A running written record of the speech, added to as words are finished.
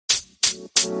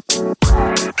Good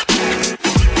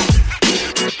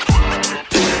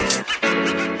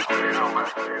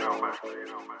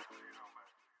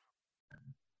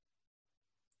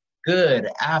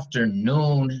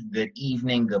afternoon, good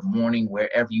evening, good morning,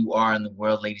 wherever you are in the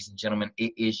world, ladies and gentlemen.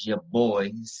 It is your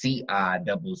boy,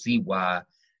 CIZZY.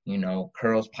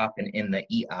 Curls popping in the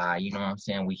EI. You know what I'm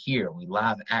saying? We here, we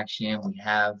live action. We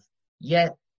have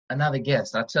yet another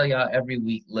guest. I tell y'all every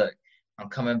week, look, I'm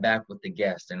coming back with the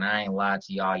guest, and I ain't lied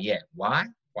to y'all yet. Why?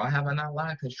 Why have I not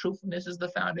lied? Because truthfulness is the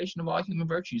foundation of all human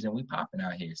virtues, and we popping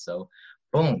out here. So,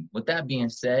 boom. With that being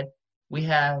said, we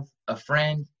have a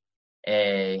friend,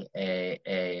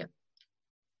 a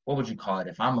what would you call it?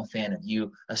 If I'm a fan of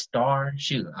you, a star,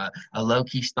 shoot, a low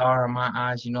key star in my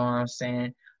eyes. You know what I'm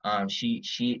saying?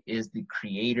 She is the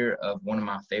creator of one of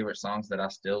my favorite songs that I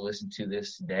still listen to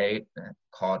this day,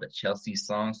 called a Chelsea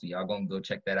song. So y'all gonna go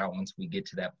check that out once we get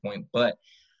to that point. But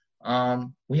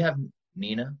we have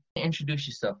Neena. Introduce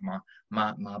yourself, my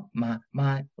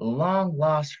long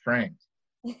lost friend.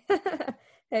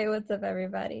 Hey, what's up,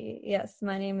 everybody? Yes,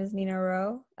 my name is Neena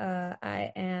Rowe.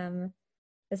 I am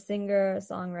a singer, a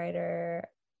songwriter,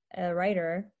 a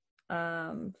writer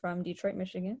from Detroit,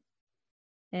 Michigan.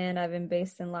 And I've been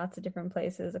based in lots of different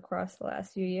places across the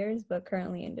last few years, but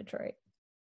currently in Detroit.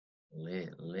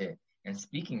 Lit. And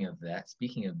speaking of that,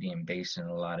 speaking of being based in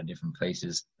a lot of different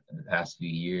places in the past few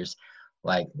years,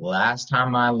 like last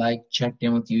time I checked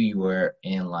in with you, you were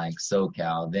in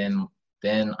SoCal.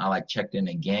 Then I checked in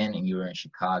again and you were in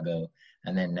Chicago.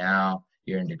 And then now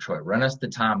you're in Detroit. Run us the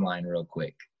timeline real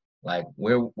quick.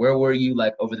 Where were you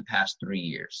over the past 3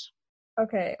 years?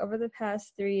 Okay, over the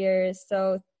past 3 years.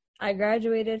 So I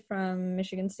graduated from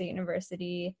Michigan State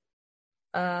University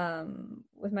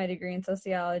with my degree in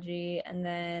sociology. And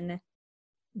then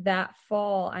that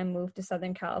fall, I moved to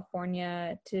Southern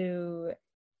California to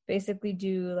basically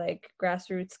do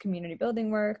grassroots community building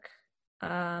work.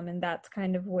 And that's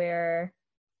kind of where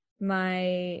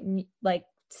my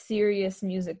serious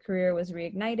music career was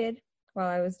reignited while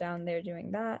I was down there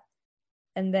doing that.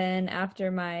 And then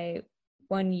after my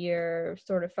 1 year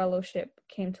sort of fellowship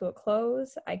came to a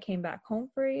close, I came back home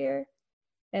for a year.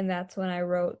 And that's when I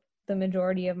wrote the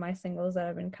majority of my singles that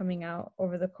have been coming out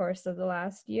over the course of the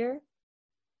last year.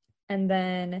 And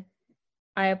then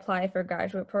I applied for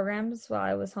graduate programs while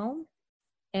I was home.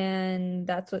 And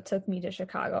that's what took me to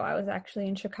Chicago. I was actually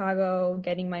in Chicago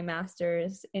getting my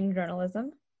master's in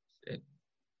journalism.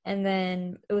 And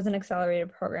then it was an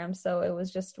accelerated program, so it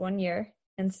was just 1 year.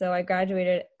 And so I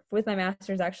graduated with my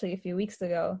master's actually a few weeks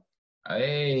ago.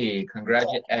 Hey,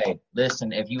 congratulations. Hey,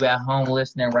 listen, if you at home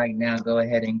listening right now, go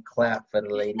ahead and clap for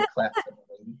the lady. Clap for the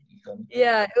lady. You feel me?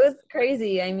 Yeah, it was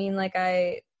crazy. I mean,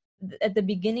 at the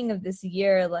beginning of this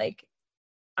year,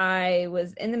 I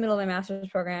was in the middle of my master's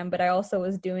program, but I also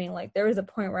was doing there was a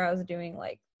point where I was doing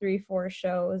 3-4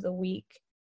 shows a week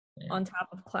on top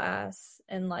of class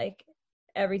and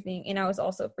everything. And I was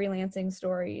also freelancing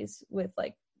stories with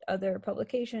other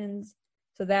publications.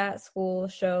 So that, school,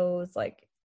 shows,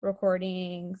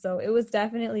 recording. So it was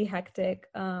definitely hectic.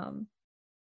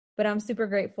 But I'm super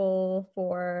grateful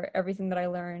for everything that I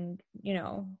learned,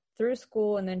 through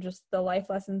school, and then just the life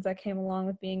lessons that came along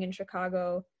with being in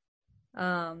Chicago.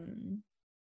 And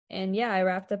yeah, I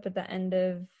wrapped up at the end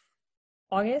of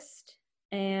August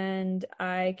and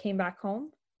I came back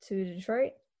home to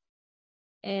Detroit.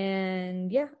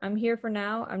 And yeah, I'm here for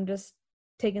now. I'm just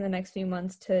taking the next few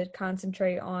months to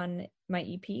concentrate on my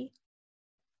EP,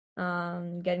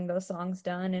 getting those songs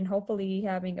done, and hopefully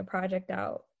having a project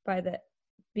out by the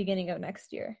beginning of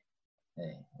next year.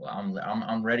 Hey, well,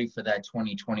 I'm ready for that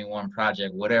 2021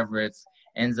 project, whatever it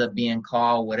ends up being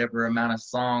called, whatever amount of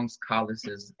songs,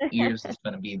 Collis's ears is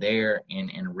going to be there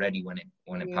and ready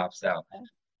when it pops out.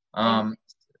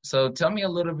 So tell me a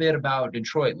little bit about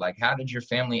Detroit. How did your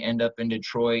family end up in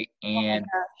Detroit? And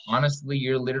honestly,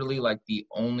 you're literally the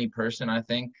only person, I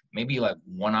think, maybe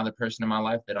one other person in my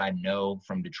life that I know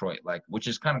from Detroit, which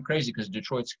is kind of crazy because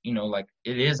Detroit's,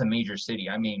 it is a major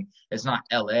city. I mean, it's not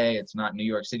LA, it's not New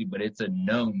York City, but it's a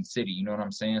known city. You know what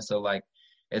I'm saying? So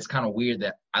it's kind of weird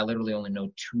that I literally only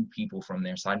know 2 people from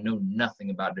there. So I know nothing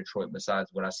about Detroit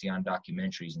besides what I see on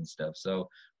documentaries and stuff. So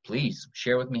please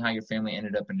share with me how your family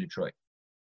ended up in Detroit.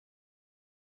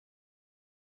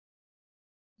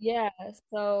 Yeah,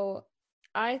 so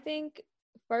I think,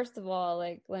 first of all,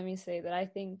 let me say that I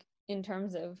think in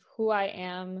terms of who I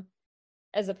am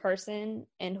as a person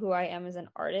and who I am as an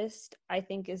artist, I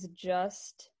think is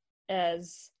just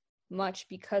as much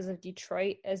because of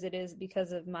Detroit as it is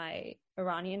because of my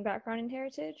Iranian background and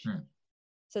heritage.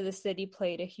 So the city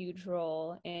played a huge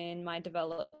role in my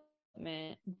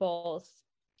development, both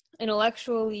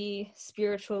intellectually,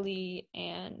 spiritually,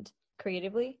 and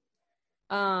creatively.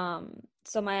 So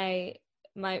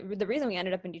the reason we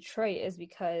ended up in Detroit is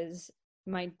because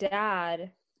my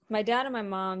dad and my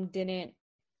mom didn't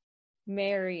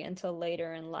marry until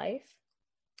later in life.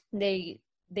 They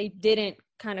didn't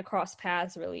kind of cross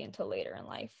paths really until later in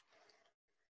life.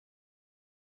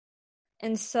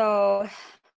 And so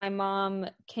my mom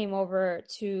came over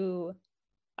to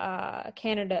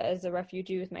Canada as a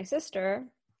refugee with my sister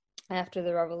after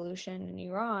the revolution in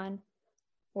Iran,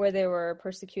 where they were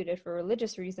persecuted for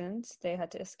religious reasons. They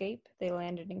had to escape. They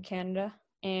landed in Canada.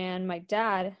 And my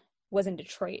dad was in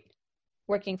Detroit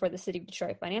working for the City of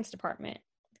Detroit Finance Department,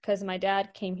 because my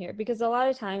dad came here. Because a lot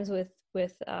of times with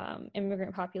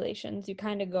immigrant populations, you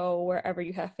kind of go wherever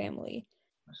you have family.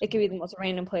 It could be the most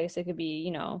random place. It could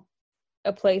be,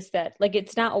 a place that, like,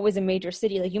 it's not always a major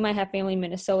city. Like, you might have family in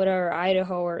Minnesota or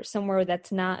Idaho or somewhere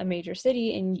that's not a major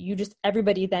city, and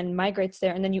everybody then migrates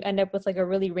there, and then you end up with like a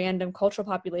really random cultural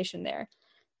population there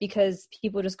because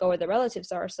people just go where their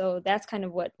relatives are. So that's kind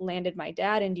of what landed my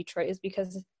dad in Detroit, is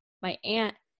because my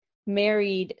aunt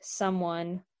married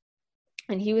someone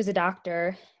and he was a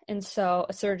doctor, and so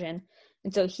a surgeon,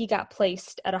 and so he got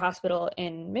placed at a hospital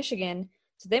in Michigan.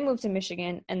 So they moved to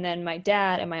Michigan, and then my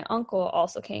dad and my uncle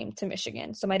also came to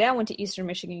Michigan. So my dad went to Eastern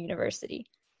Michigan University,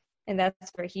 and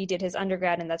that's where he did his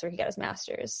undergrad, and that's where he got his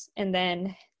master's. And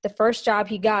then the first job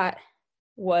he got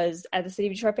was at the City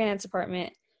of Detroit Finance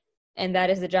Department, and that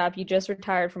is the job he just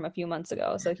retired from a few months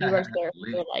ago. So he worked there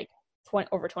for like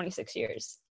over 26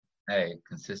 years. Hey,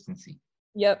 consistency.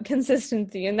 Yep,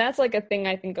 consistency. And that's like a thing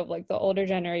I think of, like the older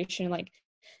generation, like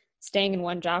staying in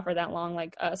one job for that long.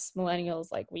 Like us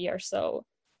millennials, like we are so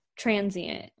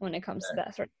transient when it comes to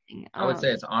that sort of thing. I would say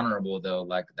it's honorable though.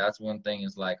 Like that's one thing,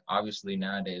 is like obviously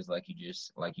nowadays, like you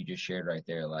just shared right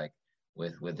there, like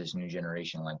with this new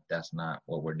generation, like that's not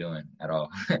what we're doing at all.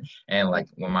 And like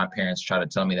when my parents try to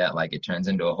tell me that, like it turns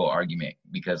into a whole argument,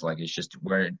 because like it's just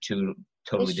we're two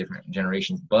totally different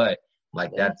generations. But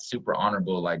like that's super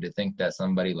honorable, like to think that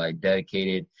somebody like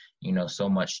dedicated, so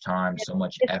much time, so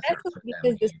much effort for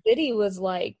because the city was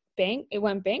like it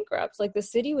went bankrupt. Like the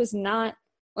city was not,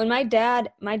 when my dad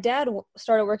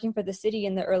started working for the city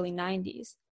in the early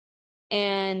 90s,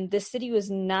 and the city was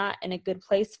not in a good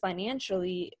place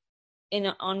financially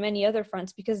on many other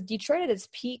fronts, because Detroit at its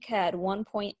peak had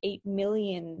 1.8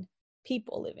 million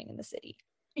people living in the city.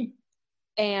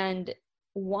 And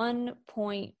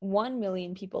 1.1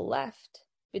 million people left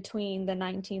between the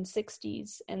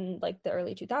 1960s and like the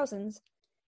early 2000s.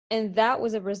 And that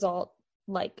was a result,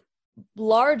 like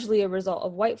largely a result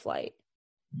of white flight.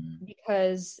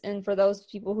 Because, and for those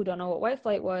people who don't know what white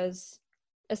flight was,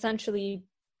 essentially,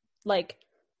 like,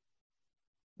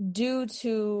 due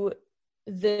to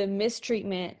the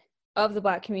mistreatment of the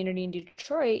Black community in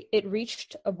Detroit, it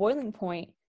reached a boiling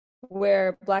point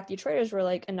where Black Detroiters were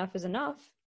like, enough is enough.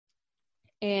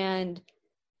 And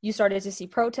you started to see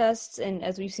protests, and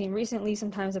as we've seen recently,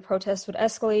 sometimes the protests would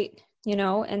escalate,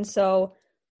 and so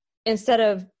instead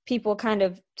of people kind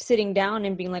of sitting down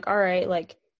and being like, all right,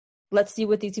 like, let's see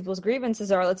what these people's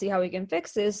grievances are, let's see how we can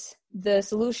fix this, the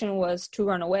solution was to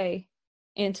run away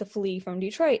and to flee from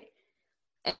Detroit.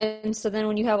 And so then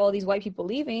when you have all these white people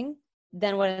leaving,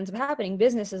 then what ends up happening,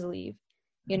 businesses leave,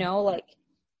 like,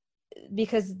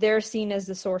 because they're seen as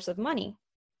the source of money.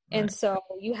 And so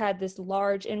you had this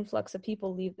large influx of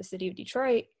people leave the city of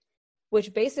Detroit,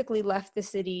 which basically left the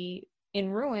city in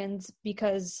ruins,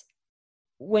 because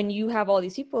when you have all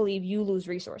these people leave, you lose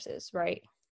resources, right?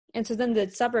 And so then the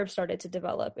suburbs started to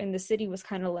develop, and the city was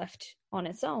kind of left on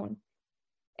its own.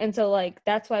 And so, like,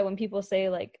 that's why when people say,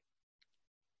 like,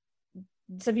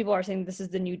 some people are saying this is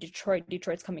the new Detroit,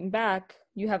 Detroit's coming back,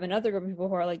 you have another group of people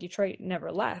who are like, Detroit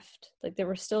never left. Like, there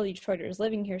were still Detroiters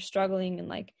living here, struggling and,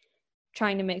 like,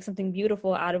 trying to make something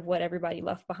beautiful out of what everybody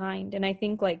left behind. And I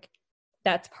think, like,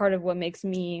 that's part of what makes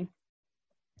me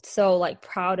so, like,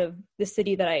 proud of the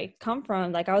city that I come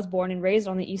from. Like, I was born and raised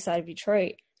on the east side of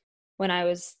Detroit. When I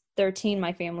was 13,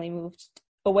 my family moved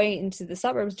away into the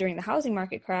suburbs during the housing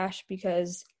market crash,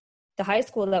 because the high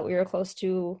school that we were close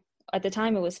to at the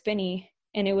time, it was Finney,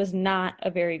 and it was not a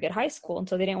very good high school, and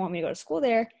so they didn't want me to go to school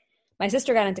there. My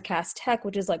sister got into Cass Tech,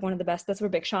 which is like one of the best. That's where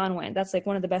Big Sean went. That's like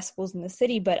one of the best schools in the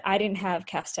city, but I didn't have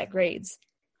Cass Tech grades.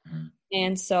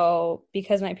 And so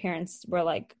because my parents were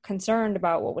like concerned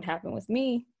about what would happen with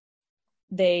me,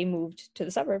 they moved to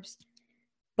the suburbs.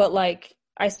 But like,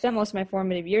 I spent most of my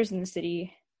formative years in the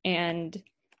city, and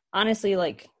honestly,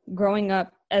 like, growing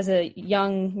up as a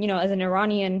young, as an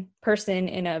Iranian person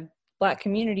in a Black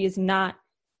community is not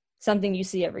something you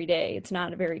see every day. It's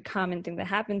not a very common thing that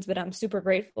happens, but I'm super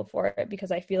grateful for it,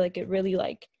 because I feel like it really,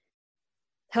 like,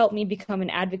 helped me become an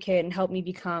advocate and helped me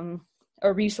become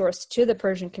a resource to the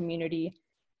Persian community,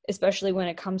 especially when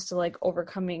it comes to like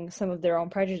overcoming some of their own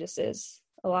prejudices,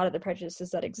 a lot of the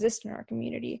prejudices that exist in our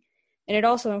community. And it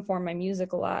also informed my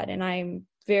music a lot. And I'm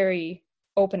very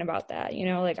open about that. You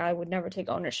know, like I would never take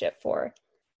ownership for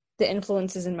the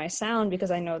influences in my sound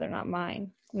because I know they're not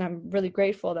mine. And I'm really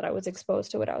grateful that I was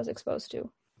exposed to what I was exposed to.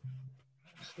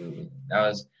 Absolutely. That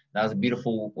was a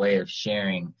beautiful way of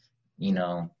sharing, you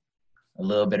know, a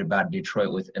little bit about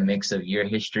Detroit with a mix of your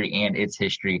history and its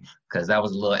history, because that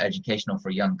was a little educational for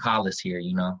young Collis here,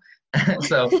 you know.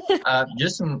 So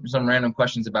just some random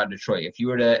questions about Detroit. If you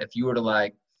were to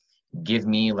like give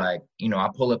me like, you know, I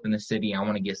pull up in the city, I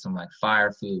want to get some like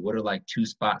fire food. What are like two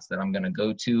spots that I'm gonna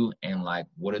go to, and like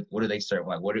what do they serve?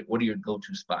 Like what are your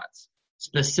go-to spots?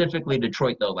 Specifically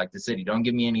Detroit though, like the city. Don't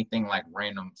give me anything like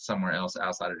random somewhere else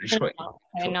outside of Detroit.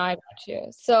 I know, I got you.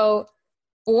 So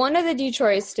one of the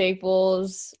Detroit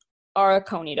staples are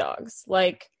coney dogs.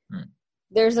 Like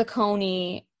there's a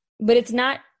coney, but it's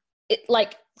not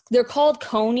like they're called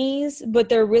conies, but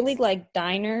they're really like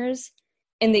diners,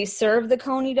 and they serve the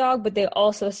coney dog, but they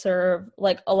also serve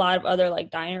like a lot of other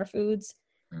like diner foods,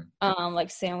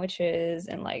 like sandwiches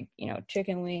and like, you know,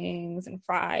 chicken wings and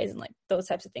fries and like those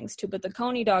types of things too. But the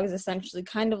coney dog is essentially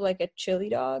kind of like a chili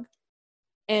dog,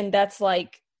 and that's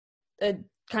like a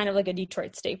kind of like a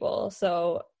Detroit staple.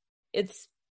 So it's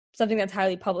something that's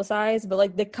highly publicized, but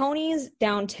like the conies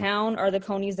downtown are the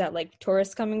conies that like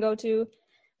tourists come and go to.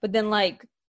 But then like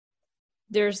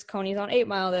there's conies on 8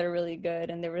 Mile that are really good,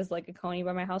 and there was like a coney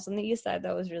by my house on the east side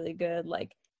that was really good.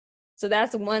 Like, so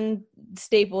that's one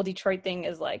staple Detroit thing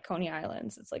is like Coney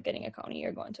Islands. It's like getting a coney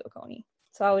or going to a coney.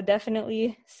 So I would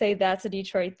definitely say that's a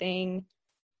Detroit thing.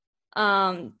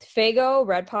 Faygo,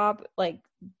 Red Pop, like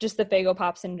just the Faygo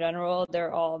Pops in general,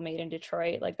 they're all made in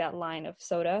Detroit, like that line of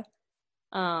soda.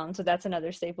 So that's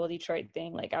another staple Detroit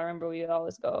thing. Like I remember we would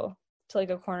always go to like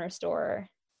a corner store,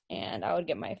 and I would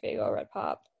get my Faygo Red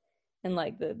Pop, and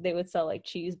like they would sell like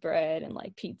cheese bread and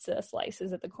like pizza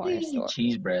slices at the corner store.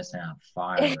 Cheese bread sound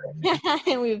fire right now.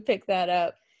 And we would pick that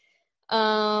up.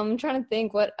 I'm trying to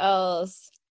think what else.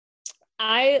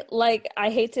 I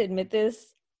hate to admit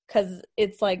this because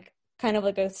it's like kind of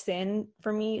like a sin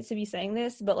for me to be saying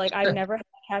this, but like I've never had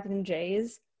Captain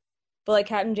J's. But like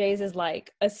Captain J's is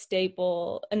like a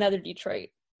staple, another Detroit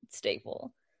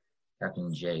staple.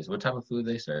 Captain J's. What type of food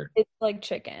they serve? It's like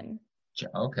chicken.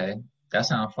 Okay. That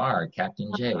sounds fire.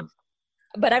 Captain J's.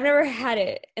 But I've never had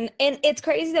it. And it's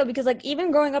crazy though, because like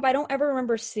even growing up, I don't ever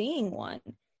remember seeing one.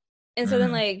 And so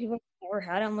then like people never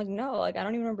had it. I'm like, no, like I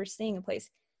don't even remember seeing a place.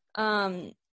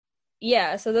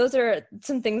 Yeah, so those are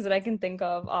some things that I can think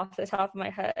of off the top of my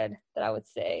head that I would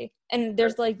say. And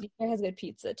there's like Detroit has good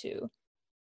pizza too.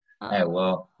 Hey,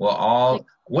 well, all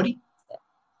what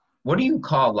do you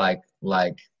call like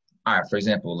all right, for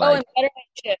example, like and better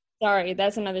made chips. Sorry,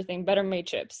 that's another thing. Better made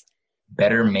chips.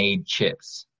 better made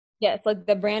chips. Yes, like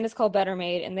the brand is called Better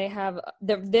Made, and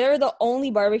they're the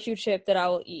only barbecue chip that I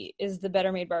will eat is the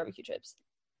Better Made barbecue chips.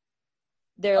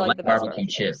 They're I like like the best barbecue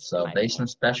chips. So if in my there's some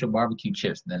special barbecue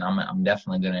chips, then I'm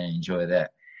definitely gonna enjoy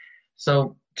that.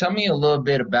 So tell me a little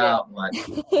bit about like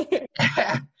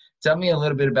tell me a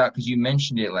little bit about, because you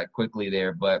mentioned it like quickly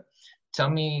there, but tell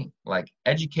me, like,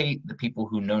 educate the people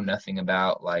who know nothing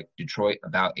about like Detroit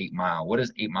about 8 Mile. What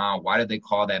is 8 Mile? Why did they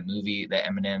call that movie that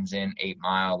Eminem's in 8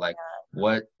 Mile? Like,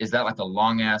 what is that, like a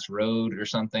long ass road or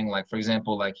something? Like, for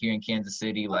example, like here in Kansas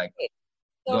City, like,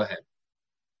 So go ahead.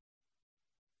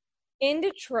 in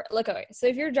Detroit, look, okay, so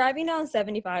if you're driving down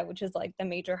 75, which is like the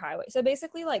major highway, so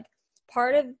basically like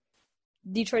part of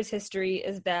Detroit's history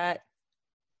is that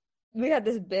we had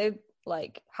this big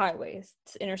like highway,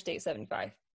 Interstate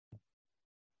 75,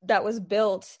 that was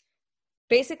built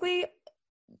basically.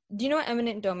 Do you know what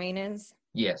eminent domain is?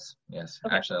 Yes. Okay.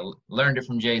 Actually, I learned it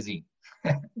from Jay-Z.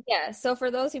 Yeah, so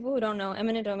for those people who don't know,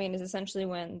 eminent domain is essentially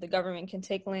when the government can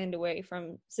take land away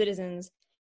from citizens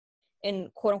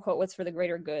in quote unquote what's for the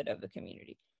greater good of the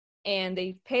community. And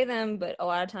they pay them, but a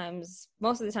lot of times,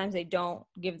 most of the times, they don't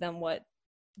give them what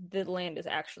the land is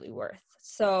actually worth.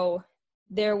 So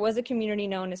there was a community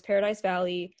known as Paradise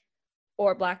Valley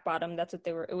or Black Bottom. That's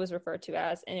what it was referred to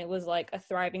as. And it was like a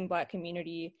thriving Black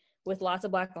community with lots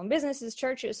of Black owned businesses,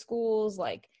 churches, schools.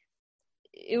 Like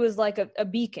it was like a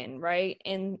beacon, right?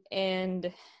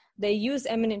 And they used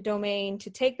eminent domain to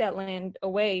take that land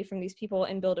away from these people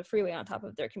and build a freeway on top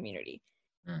of their community.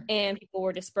 And people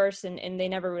were dispersed, and they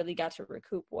never really got to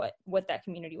recoup what that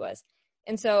community was.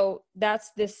 And so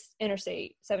that's this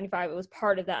Interstate 75. It was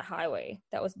part of that highway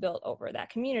that was built over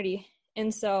that community.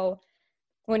 And so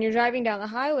when you're driving down the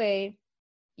highway,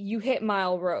 you hit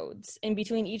mile roads. In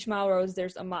between each mile roads,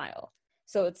 there's a mile.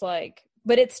 So it's like,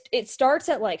 but it starts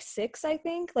at like 6, I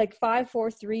think, like 5,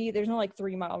 4, 3. There's no like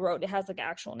 3 mile road. It has like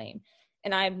actual name,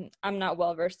 and I'm not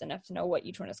well versed enough to know what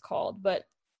each one is called. But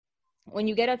when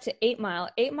you get up to 8 mile,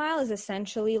 8 mile is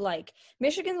essentially like,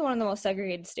 Michigan's one of the most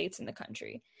segregated states in the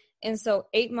country, and so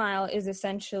 8 mile is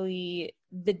essentially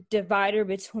the divider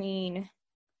between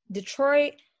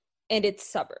Detroit and its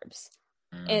suburbs.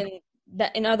 And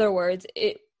that, in other words,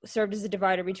 it served as a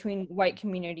divider between white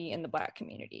community and the black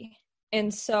community.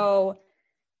 And so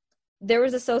there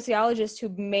was a sociologist who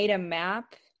made a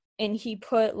map, and he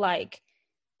put like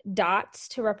dots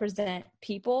to represent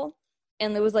people,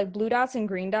 and there was like blue dots and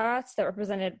green dots that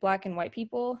represented black and white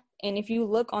people. And if you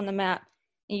look on the map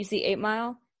and you see 8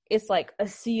 mile, it's like a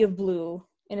sea of blue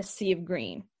and a sea of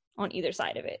green on either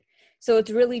side of it. So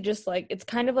it's really just like, it's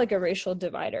kind of like a racial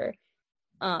divider.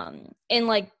 And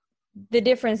like the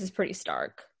difference is pretty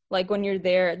stark. Like when you're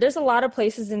there's a lot of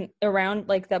places in around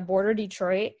like that border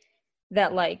Detroit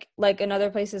that like another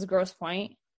place is Grosse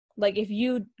Pointe. Like if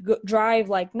you drive,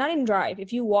 like not even drive,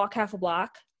 if you walk half a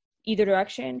block either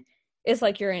direction, it's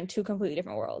like you're in two completely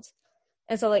different worlds.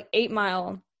 And so like 8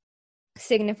 mile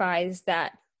signifies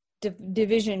that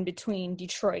division between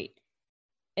Detroit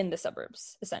and the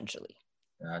suburbs, essentially.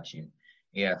 Got you.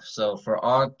 Yeah. So for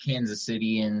all Kansas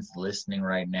Cityans listening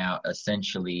right now,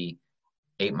 essentially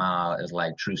 8 Mile is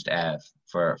like Troost Ave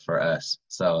for us.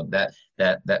 So that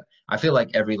I feel like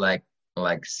every like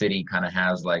city kind of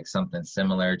has like something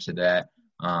similar to that.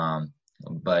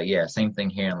 But yeah, same thing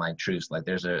here in like Troost. Like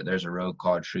there's a road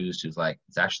called Troost who's like,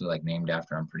 it's actually like named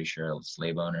after, I'm pretty sure, a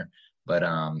slave owner. But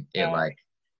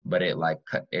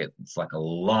it's like a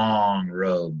long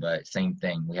road, but same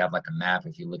thing. We have like a map.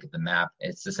 If you look at the map,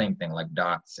 it's the same thing, like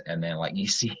dots, and then like you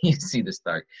see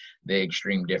the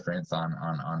extreme difference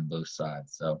on both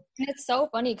sides. So it's so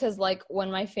funny because like when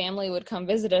my family would come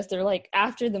visit us, they're like,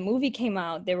 after the movie came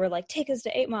out, they were like, take us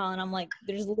to 8 Mile, and I'm like,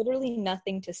 there's literally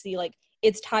nothing to see. Like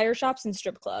it's tire shops and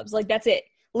strip clubs. Like that's it.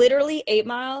 Literally 8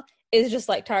 Mile is just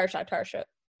like tire shop,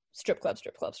 strip club.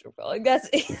 Like that's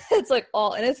it's like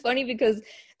all. And it's funny because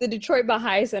the Detroit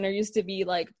Baha'i Center used to be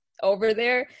like over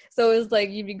there, so it was like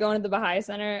you'd be going to the Baha'i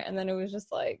Center, and then it was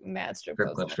just like mad strip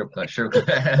club. Baha'i Center, strip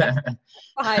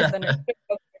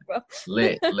club.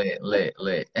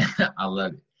 lit. I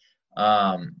love it.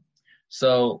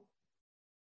 So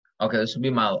okay, this will be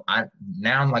now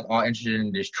I'm like all interested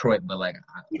in Detroit, but like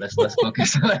let's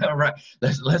focus. All right,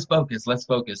 let's focus.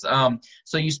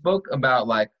 So you spoke about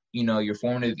like, your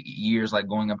formative years, like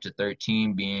going up to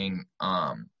 13, being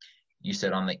you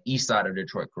said on the east side of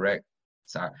Detroit, correct?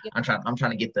 Sorry, Yeah. I'm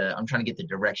trying to get the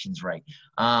directions right.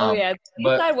 Oh yeah,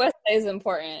 east side west side is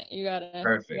important. You gotta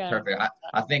perfect.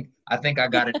 I think I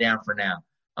got it down for now.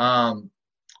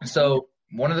 So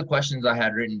one of the questions I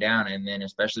had written down, and then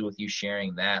especially with you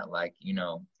sharing that, like,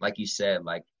 like you said,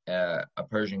 like a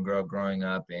Persian girl growing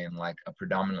up in like a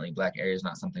predominantly black area is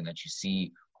not something that you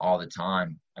see all the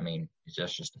time. I mean, it's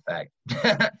just a fact.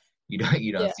 You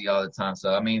don't see all the time.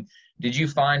 So, I mean, did you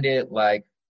find it like,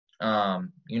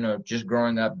 just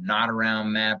growing up not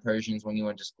around mad Persians when you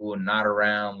went to school, not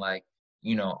around like,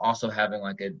 also having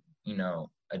like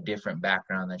a different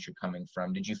background that you're coming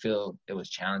from? Did you feel it was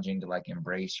challenging to like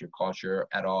embrace your culture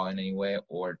at all in any way,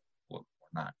 or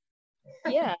not?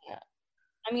 Yeah.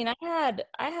 I mean, I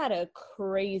had a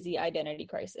crazy identity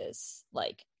crisis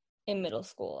like in middle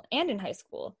school and in high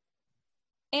school,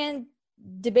 and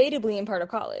debatably in part of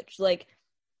college. Like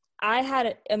I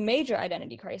had a major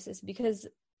identity crisis because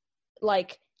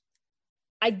like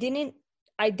I didn't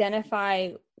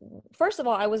identify, first of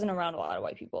all, I wasn't around a lot of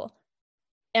white people.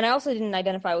 And I also didn't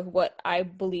identify with what I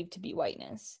believed to be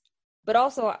whiteness. But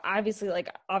also, obviously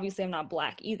I'm not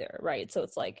black either, right? So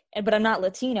it's like, but I'm not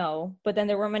Latino, but then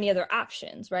there were many other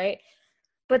options, right?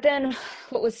 But then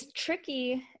what was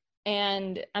tricky,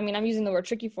 and I mean, I'm using the word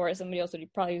tricky for it, somebody else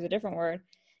would probably use a different word,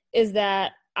 is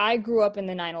that I grew up in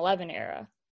the 9/11 era.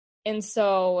 And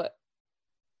so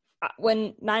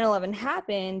when 9/11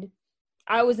 happened,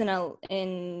 I was in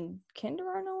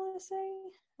kindergarten, I want to say,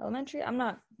 elementary. I'm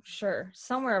not sure,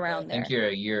 somewhere around there. I think you're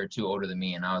a year or two older than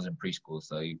me, and I was in preschool,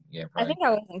 so yeah. Probably. I think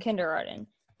I was in kindergarten,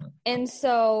 and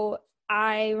so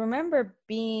I remember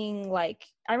being like,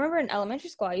 I remember in elementary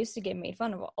school, I used to get made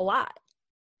fun of a lot,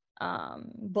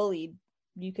 bullied,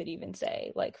 you could even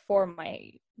say, like for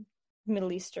my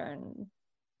Middle Eastern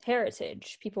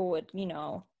heritage. People would,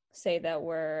 say that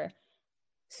we're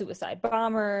suicide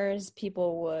bombers.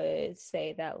 People would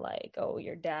say that like, oh,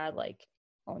 your dad like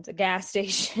owns a gas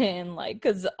station, like,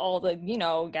 because all the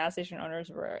gas station owners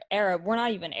were Arab. We're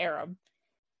not even Arab.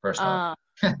 First off.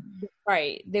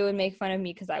 Right. They would make fun of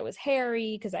me because I was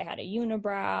hairy, because I had a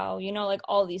unibrow, you know, like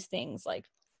all these things. Like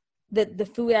the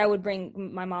food I would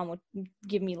bring, my mom would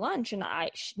give me lunch, and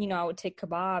I would take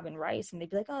kebab and rice, and they'd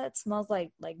be like, oh, that smells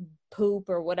like poop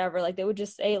or whatever. Like they would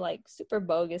just say like super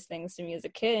bogus things to me as a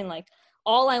kid. And like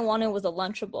all I wanted was a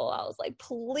Lunchable. I was like,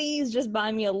 please just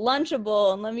buy me a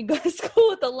Lunchable and let me go to school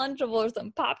with a Lunchable or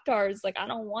some Pop-Tarts. Like I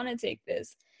don't want to take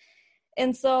this.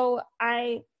 And so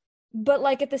but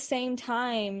like at the same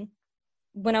time,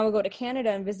 when I would go to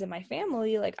Canada and visit my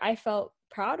family, like I felt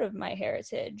proud of my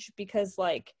heritage, because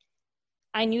like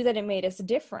I knew that it made us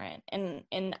different. And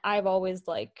I've always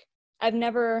I've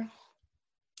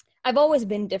always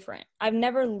been different. I've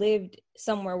never lived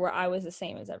somewhere where I was the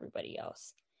same as everybody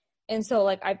else. And so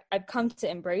like I've come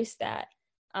to embrace that.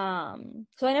 So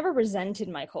I never resented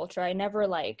my culture. I've never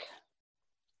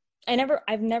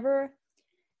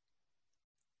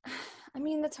I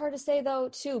mean, that's hard to say though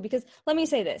too, because let me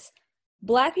say this.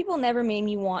 Black people never made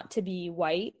me want to be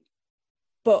white,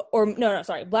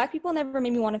 Black people never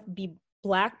made me want to be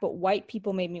black, but white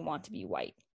people made me want to be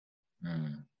white.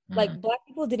 Like Black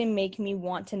people didn't make me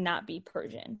want to not be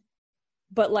Persian,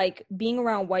 but like being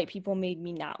around white people made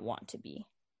me not want to be,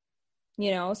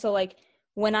 you know? So like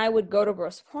when I would go to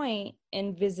Grosse Pointe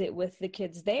and visit with the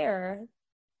kids there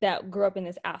that grew up in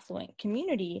this affluent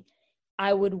community,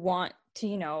 I would want to,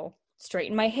 you know,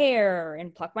 straighten my hair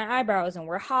and pluck my eyebrows and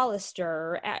wear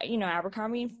Hollister, you know,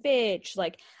 Abercrombie and Fitch.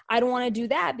 Like I don't want to do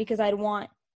that because I'd want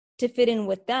to fit in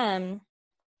with them.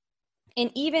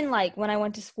 And even like when I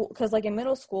went to school, because like in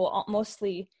middle school,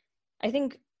 mostly, I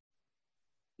think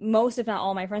most, if not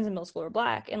all, my friends in middle school were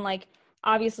Black. And like,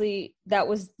 obviously that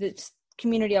was the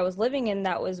community I was living in.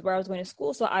 That was where I was going to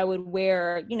school. So I would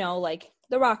wear, you know, like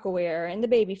the Rocawear and the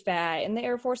Baby Fat and the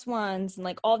Air Force Ones and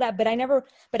like all that. But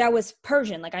I was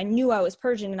Persian. Like I knew I was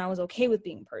Persian and I was okay with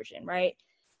being Persian, right?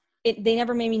 They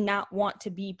never made me not want to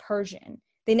be Persian.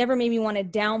 They never made me want to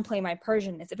downplay my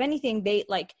Persianness. If anything, they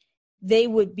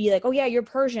would be like, oh yeah, you're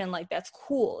Persian. Like that's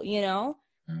cool, you know?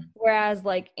 Whereas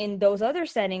like in those other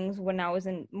settings, when I was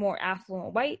in more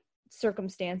affluent white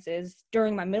circumstances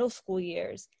during my middle school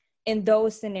years, in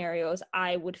those scenarios,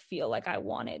 I would feel like I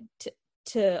wanted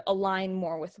to align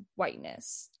more with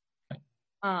whiteness,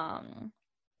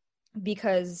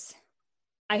 because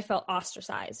I felt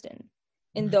ostracized, and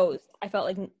in those I felt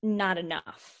like not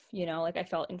enough, you know, like I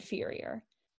felt inferior.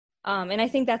 And I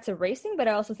think that's a race thing, but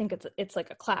I also think it's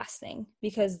like a class thing,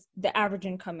 because the average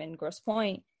income in Grosse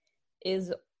Pointe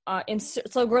is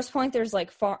so Grosse Pointe, there's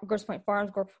like Grosse Pointe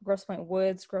Farms, Grosse Pointe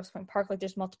Woods, Grosse Pointe Park, like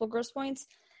there's multiple Grosse Pointes.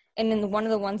 And then one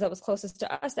of the ones that was closest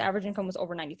to us, the average income was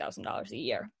over $90,000 a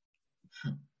year.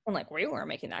 And like, we weren't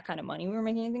making that kind of money. We weren't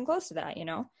making anything close to that, you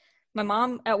know? My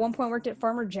mom at one point worked at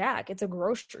Farmer Jack. It's a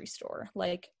grocery store.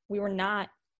 Like, we were not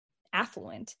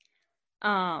affluent.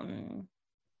 And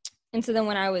so then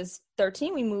when I was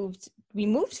 13, we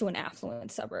moved to an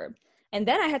affluent suburb. And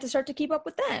then I had to start to keep up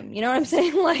with them. You know what I'm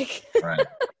saying? Like, Right.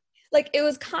 Like it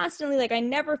was constantly like, I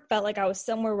never felt like I was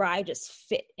somewhere where I just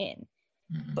fit in.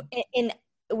 But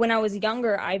when I was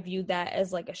younger, I viewed that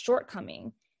as like a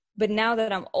shortcoming. But now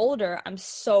that I'm older, I'm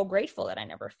so grateful that I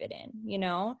never fit in, you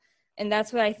know? And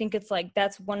that's what I think it's like,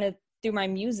 that's through my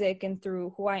music and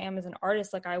through who I am as an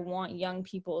artist, like I want young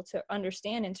people to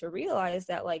understand and to realize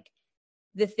that like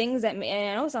the things that, and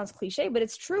I know it sounds cliche, but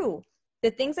it's true.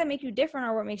 The things that make you different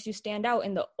are what makes you stand out.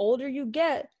 And the older you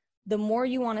get, the more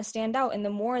you want to stand out, and the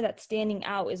more that standing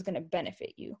out is going to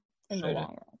benefit you in the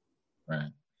long run.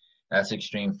 Right. That's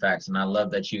extreme facts. And I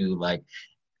love that you like,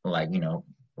 you know,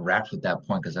 wrapped with that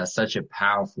point, because that's such a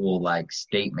powerful like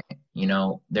statement. You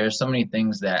know, there's so many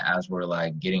things that as we're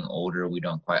like getting older, we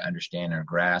don't quite understand or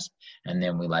grasp. And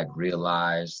then we like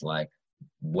realize like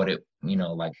what it, you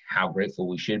know, like how grateful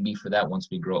we should be for that once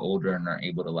we grow older and are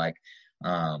able to like,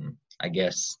 I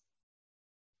guess,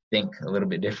 think a little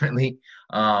bit differently.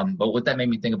 But what that made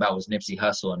me think about was Nipsey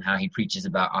Hussle and how he preaches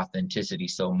about authenticity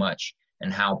so much,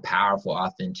 and how powerful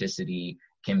authenticity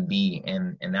can be.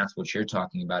 And that's what you're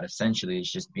talking about. Essentially,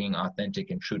 it's just being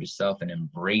authentic and true to self and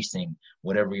embracing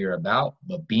whatever you're about,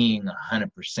 but being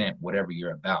 100% whatever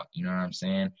you're about. You know what I'm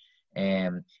saying?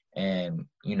 And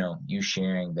you know, you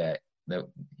sharing that the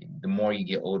more you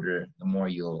get older, the more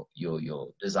you'll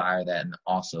desire that, and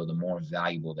also the more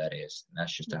valuable that is. And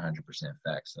that's just 100%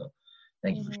 fact. So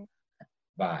thank you for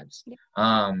vibes.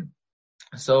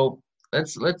 So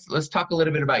let's talk a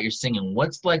little bit about your singing.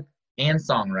 What's like, and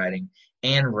songwriting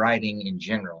and writing in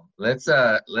general. Let's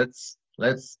dial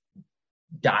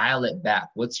it back.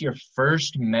 What's your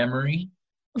first memory?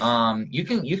 You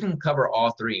can cover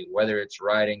all three, whether it's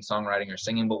writing, songwriting, or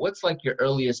singing, but what's like your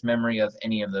earliest memory of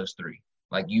any of those three?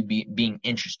 like you being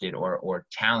interested or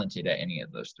talented at any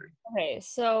of those three? Okay,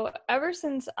 so ever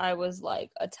since I was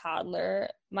like a toddler,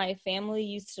 my family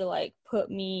used to like put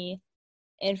me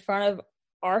in front of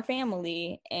our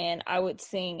family and I would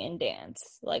sing and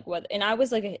dance. Like what and I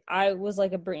was like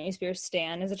a Britney Spears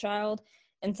stan as a child.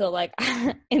 And so like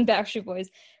in Backstreet Boys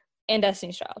and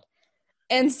Destiny's Child.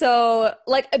 And so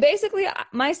like basically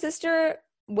my sister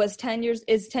was 10 years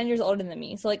older than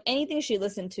me. So like anything she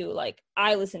listened to, like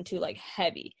I listened to like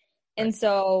heavy. Right. And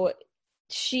so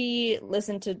she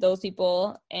listened to those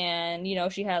people and you know,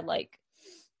 she had like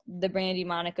the Brandy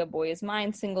Monica Boy Is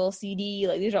Mine single CD.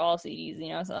 Like these are all CDs, you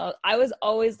know. So I was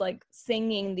always like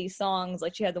singing these songs.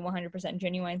 Like she had the 100%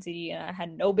 Genuine CD, and I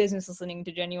had no business listening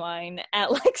to Genuine at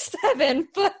like 7,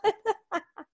 but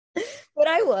but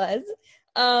I was.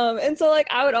 And so like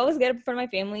I would always get up in front of my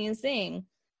family and sing.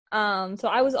 So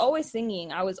I was always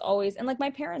singing. I was always and like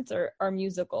my parents are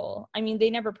musical. I mean, they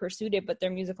never pursued it, but they're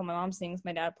musical. My mom sings,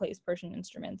 my dad plays Persian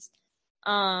instruments.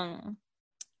 Um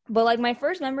but like my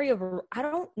first memory of I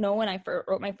don't know when I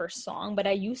wrote my first song, but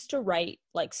I used to write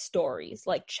like stories,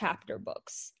 like chapter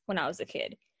books when I was a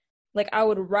kid. Like I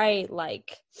would write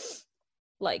like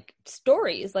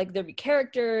stories, like there'd be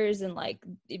characters and like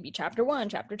it'd be chapter 1,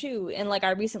 chapter 2, and like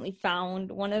I recently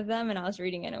found one of them and I was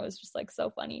reading it and it was just like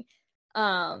so funny.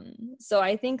 So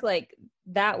I think like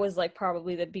that was like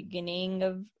probably the beginning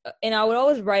of and I would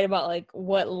always write about like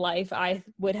what life I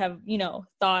would have, you know,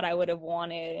 thought I would have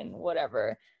wanted and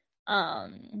whatever.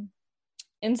 um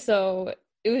and so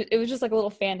it was just like a little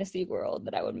fantasy world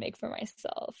that I would make for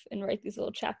myself and write these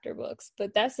little chapter books.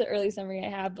 But that's the earliest memory I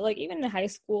have. But like even in high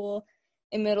school,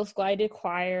 in middle school, I did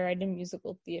choir, I did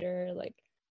musical theater. Like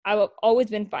I've always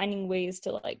been finding ways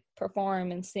to like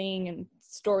perform and sing and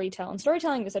storytell. And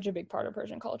storytelling is such a big part of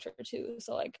Persian culture too.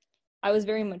 So like I was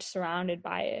very much surrounded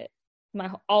by it. My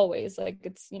always like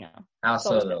it's you know How it's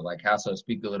always so though? Like how so?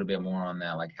 Speak a little bit more on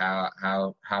that. Like how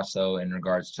so in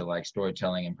regards to like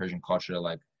storytelling and Persian culture?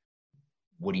 Like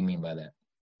what do you mean by that?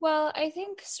 well, I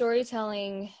think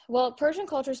storytelling, well, Persian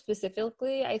culture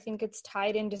specifically, I think it's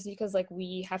tied in just because like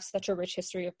we have such a rich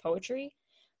history of poetry.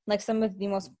 Like some of the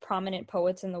most prominent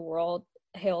poets in the world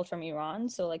hailed from Iran.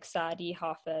 So like Sadi,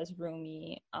 Hafez,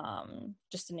 Rumi,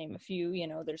 just to name a few, you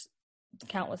know, there's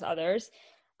countless others.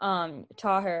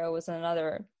 Tahir was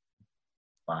another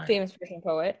Fine. famous Persian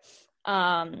poet.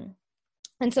 Um,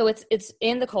 and so it's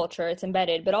in the culture, it's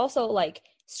embedded, but also like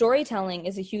storytelling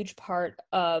is a huge part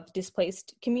of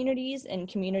displaced communities and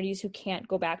communities who can't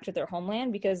go back to their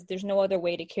homeland because there's no other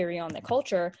way to carry on the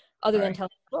culture other than Right. telling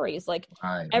stories. Like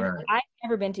Right. I've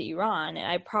never been to Iran, and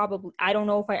I don't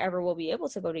know if I ever will be able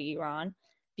to go to Iran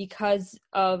because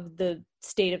of the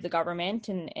state of the government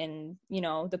and you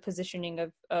know the positioning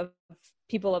of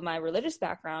people of my religious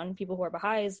background, people who are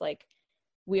Baha'is. Like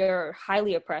we are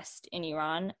highly oppressed in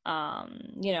Iran.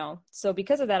 You know, so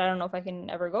because of that, I don't know if I can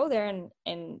ever go there.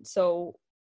 And so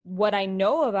what I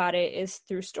know about it is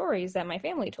through stories that my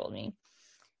family told me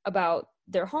about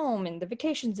their home and the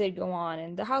vacations they'd go on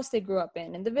and the house they grew up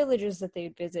in and the villages that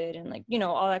they'd visit and like, you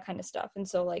know, all that kind of stuff. And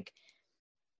so like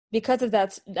because of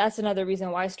that's another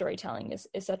reason why storytelling is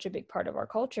such a big part of our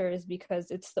culture is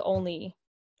because it's the only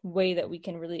way that we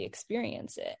can really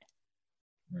experience it.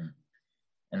 Mm.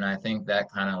 And I think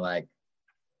that kind of like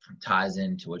ties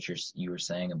into what you were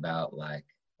saying about like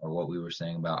or what we were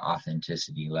saying about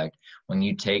authenticity. Like when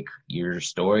you take your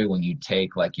story, when you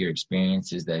take like your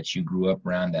experiences that you grew up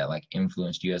around that like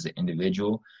influenced you as an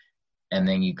individual, and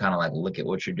then you kind of like look at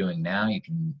what you're doing now, you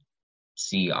can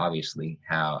see obviously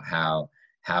how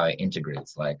it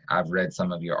integrates. Like I've read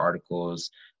some of your articles,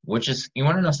 which is you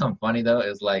want to know something funny though,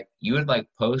 is like you would like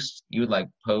post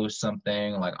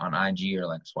something like on IG or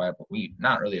like swipe we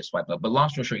not really a swipe up, but long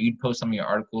story short, you'd post some of your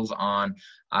articles on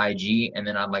IG and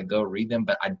then I'd like go read them,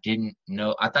 but I didn't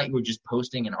know I thought you were just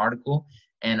posting an article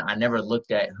and I never looked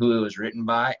at who it was written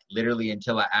by literally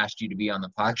until I asked you to be on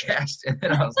the podcast. And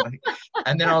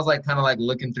then I was like kind of like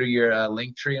looking through your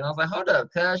link tree and I was like, hold up,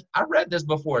 cuz I read this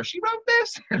before. She wrote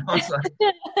this. And I was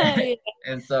like,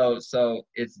 and so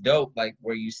it's dope, like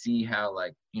where you see how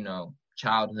like, you know,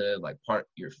 childhood, like part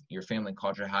your family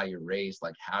culture, how you're raised,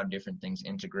 like how different things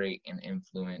integrate and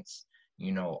influence,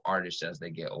 you know, artists as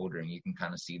they get older. And you can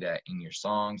kind of see that in your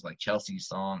songs, like Chelsea's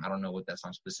song. I don't know what that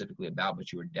song's specifically about,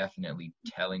 but you were definitely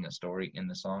telling a story in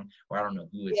the song, or I don't know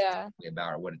who it's Yeah. specifically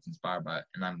about or what it's inspired by.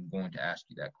 And I'm going to ask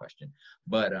you that question.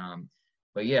 But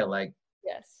but yeah, like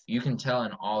Yes. you can tell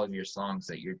in all of your songs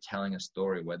that you're telling a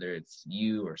story, whether it's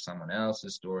you or someone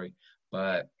else's story.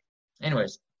 But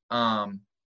anyways, I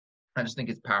just think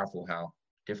it's powerful how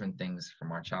different things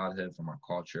from our childhood, from our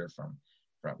culture, from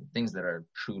things that are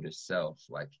true to self,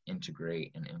 like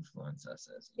integrate and influence us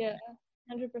as Yeah,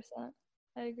 humans. 100%.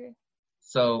 I agree.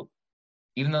 So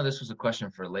even though this was a question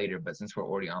for later, but since we're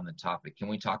already on the topic, can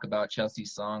we talk about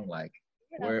Chelsea's song? Like,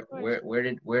 Yeah, of course.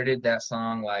 where did that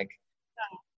song like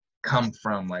come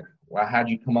from? Like, how'd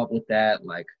you come up with that?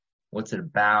 Like, what's it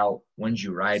about? When did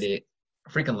you write it?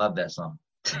 I freaking love that song.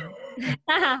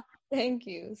 Thank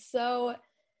you. So,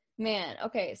 man,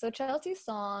 okay, so Chelsea's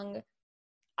song,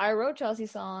 I wrote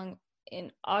Chelsea's song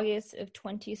in August of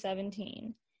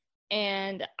 2017.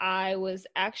 And I was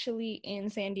actually in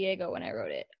San Diego when I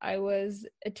wrote it. I was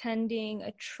attending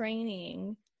a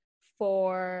training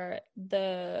for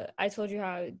I told you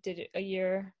how I did a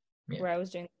year Yeah. where I was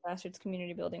doing grassroots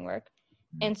community building work.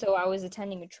 Mm-hmm. And so I was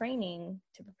attending a training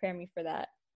to prepare me for that.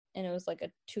 And it was like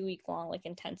a 2-week long, like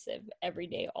intensive, every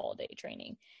day, all day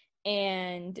training.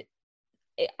 And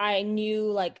I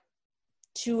knew like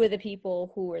 2 of the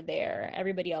people who were there.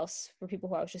 Everybody else were people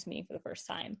who I was just meeting for the first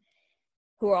time,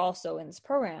 who are also in this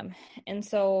program. And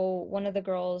so one of the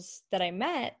girls that I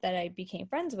met that I became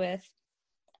friends with,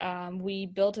 we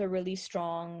built a really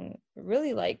strong,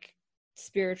 really like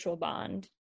spiritual bond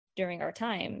during our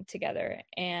time together.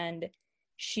 And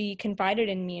she confided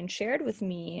in me and shared with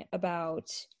me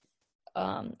about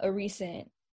a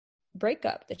recent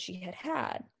breakup that she had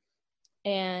had,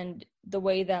 and the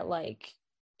way that like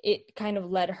it kind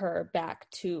of led her back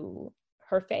to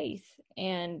her faith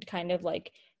and kind of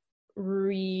like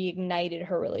reignited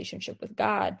her relationship with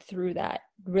God through that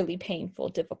really painful,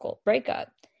 difficult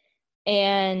breakup.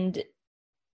 And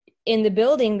in the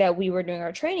building that we were doing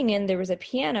our training in, there was a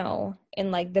piano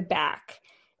in like the back.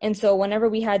 And so whenever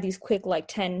we had these quick like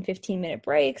 10-15 minute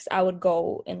breaks, I would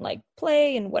go and like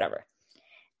play and whatever.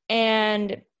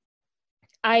 And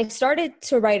I started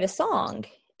to write a song,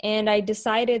 and I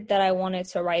decided that I wanted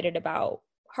to write it about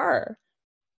her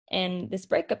and this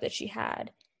breakup that she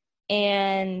had.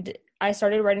 And I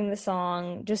started writing the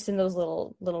song just in those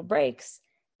little breaks.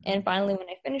 And finally, when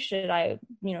I finished it, I,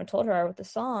 told her I wrote the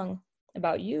song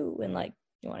about you, and like,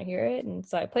 you want to hear it? And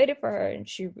so I played it for her, and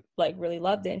she like really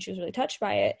loved it, and she was really touched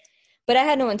by it. But I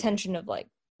had no intention of like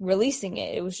releasing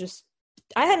it. It was just,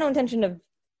 I had no intention of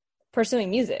pursuing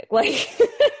music. Like,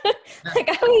 like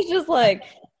I was just like,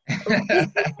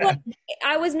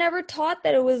 I was never taught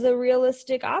that it was a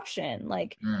realistic option.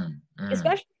 Like,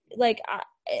 especially like,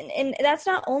 and that's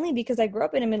not only because I grew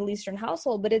up in a Middle Eastern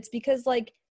household, but it's because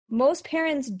like most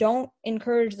parents don't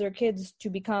encourage their kids to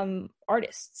become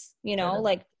artists,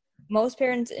 like most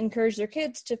parents encourage their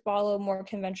kids to follow more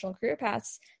conventional career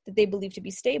paths that they believe to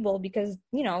be stable because,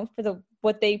 for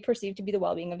what they perceive to be the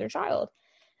well-being of their child.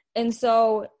 And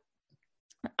so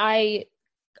I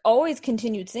always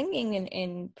continued singing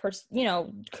and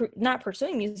not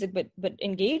pursuing music, but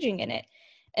engaging in it.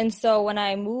 And so when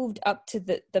I moved up to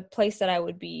the place that I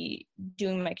would be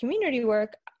doing my community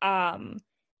work,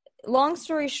 long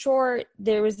story short,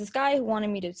 there was this guy who wanted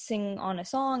me to sing on a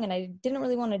song, and I didn't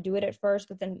really want to do it at first,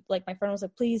 but then like my friend was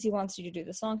like, please, he wants you to do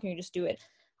the song. Can you just do it?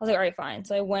 I was like, all right, fine.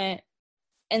 So I went,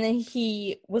 and then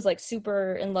he was like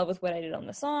super in love with what I did on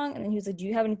the song. And then he was like, do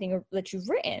you have anything that you've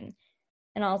written?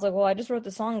 And I was like, well, I just wrote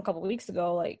the song a couple of weeks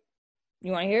ago. Like,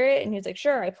 you want to hear it? And he was like,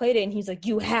 sure. I played it. And he's like,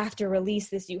 you have to release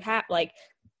this. You have, like,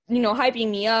 hyping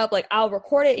me up. Like, I'll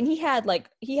record it. And he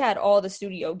had all the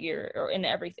studio gear and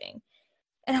everything.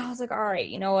 And I was like, all right,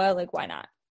 you know what? Like, why not?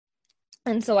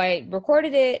 And so I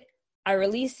recorded it. I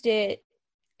released it.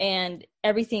 And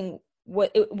everything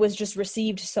it was just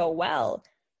received so well.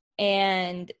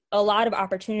 And a lot of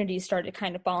opportunities started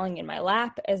kind of falling in my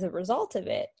lap as a result of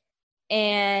it.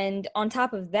 And on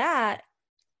top of that,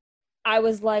 I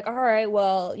was like, all right,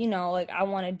 well, like I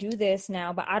want to do this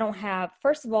now, but I don't have,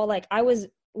 first of all, like I was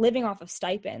living off of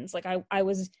stipends. Like I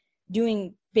was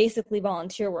doing basically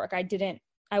volunteer work.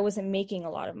 I wasn't making a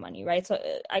lot of money, right? So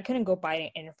I couldn't go buy an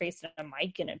interface and a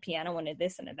mic and a piano and a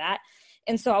this and a that.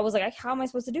 And so I was like, how am I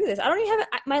supposed to do this? I don't even have,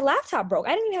 my laptop broke.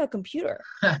 I didn't even have a computer.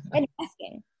 I had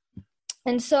nothing.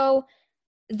 And so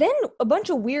then a bunch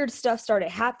of weird stuff started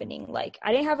happening. Like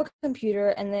I didn't have a computer,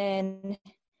 and then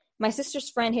my sister's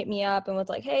friend hit me up and was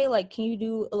like, hey, like, can you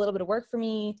do a little bit of work for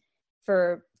me?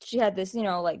 She had this,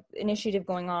 like initiative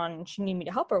going on, and she needed me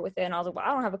to help her with it. And I was like, well,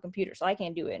 I don't have a computer, so I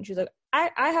can't do it. And she was like,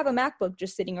 I have a MacBook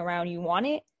just sitting around. You want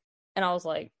it? And I was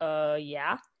like,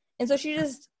 yeah. And so she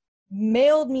just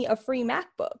mailed me a free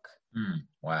MacBook.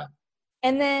 Wow.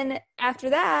 And then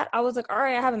after that, I was like, all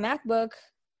right, I have a MacBook.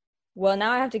 Well,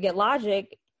 now I have to get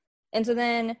Logic. And so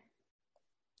then,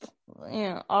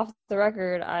 off the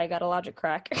record, I got a Logic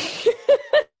crack.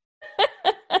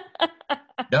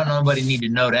 Don't nobody need to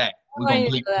know that. we're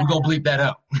gonna bleep that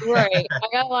up. Right. I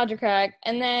got a Logic Crack,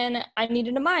 and then I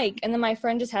needed a mic, and then my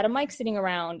friend just had a mic sitting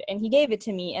around, and he gave it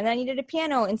to me, and then I needed a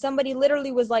piano, and somebody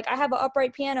literally was like, I have an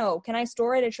upright piano. Can I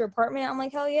store it at your apartment? I'm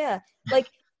like, hell yeah. Like,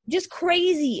 just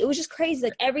crazy. It was just crazy.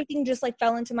 Like, everything just, like,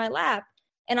 fell into my lap,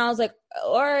 and I was like,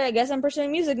 all right, I guess I'm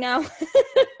pursuing music now.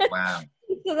 Wow.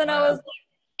 So then I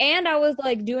was,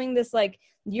 like, doing this, like,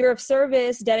 year of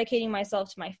service, dedicating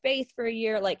myself to my faith for a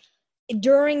year, like,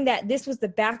 during that, this was the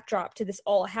backdrop to this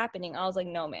all happening. I was like,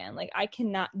 no, man, like, I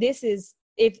cannot, this is,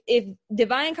 if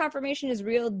divine confirmation is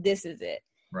real, this is it.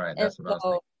 Right. That's what I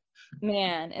was thinking.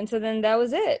 Man. And so then that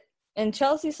was it. And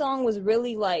Chelsea's song was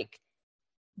really like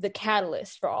the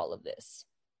catalyst for all of this.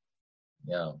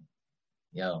 Yo,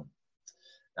 that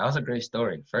was a great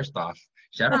story. First off,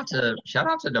 shout out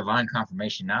to divine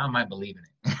confirmation. Now I might believe in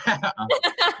it.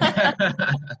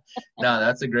 No,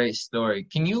 that's a great story.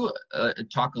 Can you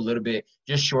talk a little bit,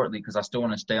 just shortly, because I still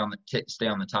want to stay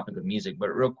on the topic of music, but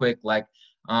real quick, like,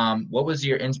 what was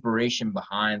your inspiration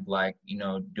behind, like,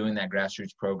 doing that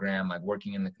grassroots program, like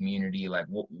working in the community? Like,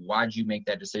 why'd you make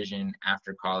that decision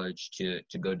after college to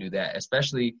go do that?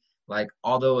 Especially, like,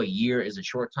 although a year is a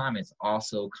short time, it's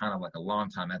also kind of like a long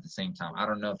time at the same time. I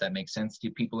don't know if that makes sense to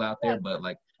people out there, but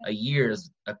like a year is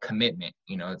a commitment.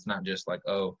 It's not just like,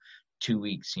 2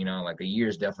 weeks. Like a year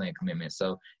is definitely a commitment.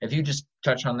 So if you just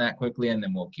touch on that quickly, and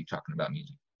then we'll keep talking about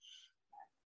music.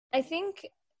 I think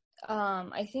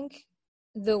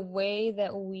the way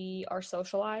that we are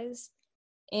socialized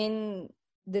in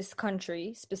this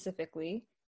country specifically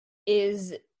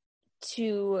is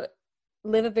to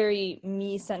live a very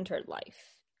me-centered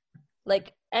life.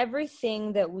 Like,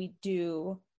 everything that we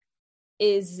do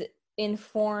is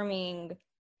informing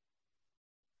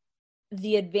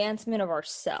the advancement of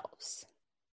ourselves.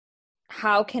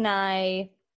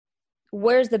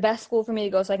 Where's the best school for me to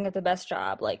go so I can get the best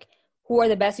job? Like, who are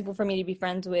the best people for me to be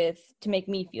friends with to make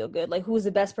me feel good? Like, who's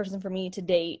the best person for me to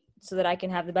date so that I can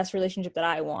have the best relationship that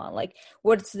I want? Like,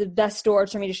 what's the best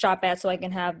stores for me to shop at so I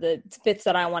can have the fits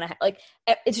that I want to have? Like,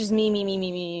 it's just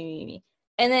me.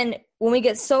 And then when we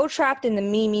get so trapped in the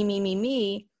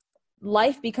me,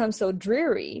 life becomes so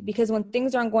dreary, because when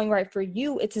things aren't going right for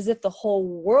you, it's as if the whole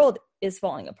world is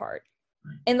falling apart.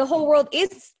 And the whole world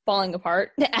is falling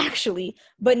apart, actually,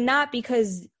 but not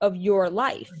because of your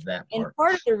life. And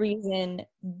part of the reason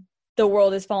the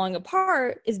world is falling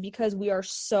apart is because we are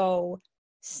so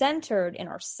centered in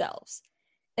ourselves.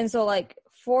 And so, like,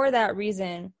 for that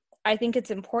reason, I think it's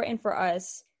important for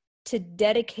us to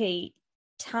dedicate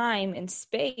time and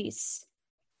space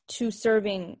to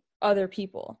serving other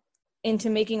people, into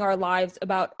making our lives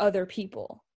about other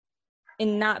people,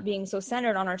 and not being so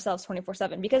centered on ourselves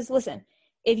 24/7. Because listen,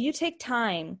 if you take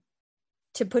time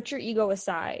to put your ego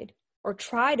aside, or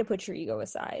try to put your ego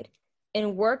aside,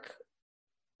 and work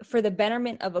for the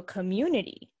betterment of a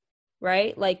community,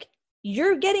 right? Like,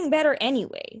 you're getting better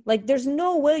anyway. Like, there's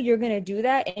no way you're going to do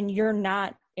that and you're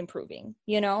not improving,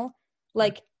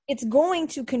 Like, it's going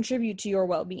to contribute to your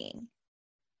well-being,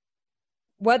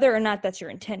 whether or not that's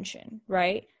your intention,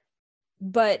 right?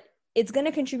 But it's going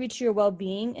to contribute to your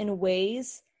well-being in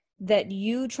ways that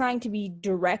you trying to be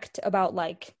direct about,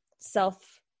 like,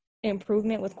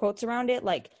 self-improvement with quotes around it,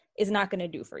 like, is not going to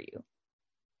do for you.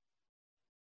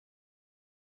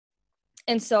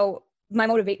 And so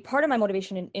part of my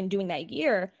motivation in doing that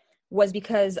year was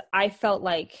because I felt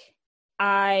like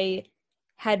I've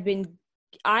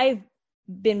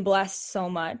been blessed so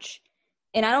much.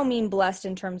 And I don't mean blessed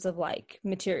in terms of, like,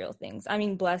 material things. I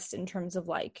mean blessed in terms of,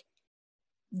 like,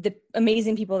 the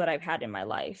amazing people that I've had in my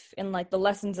life, and, like, the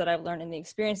lessons that I've learned and the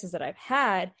experiences that I've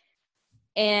had.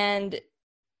 And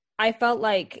I felt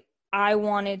like I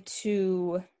wanted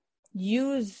to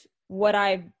use what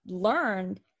I've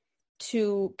learned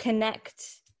to connect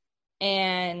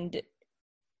and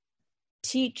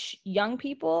teach young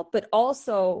people, but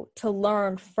also to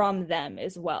learn from them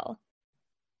as well.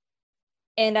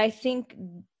 And I think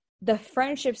the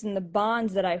friendships and the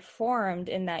bonds that I formed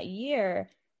in that year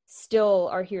still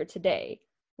are here today.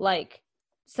 Like,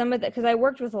 some of the, because I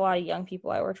worked with a lot of young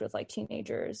people. I worked with, like,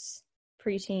 teenagers,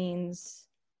 preteens,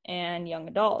 and young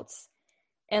adults.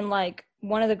 And, like,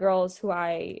 one of the girls who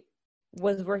I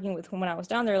was working with when I was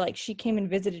down there, like, she came and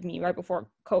visited me right before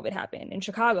COVID happened in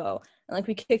Chicago. And, like,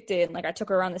 we kicked it, and, like, I took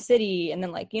her around the city. And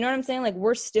then, like, you know what I'm saying? Like,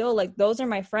 we're still, like, those are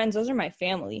my friends. Those are my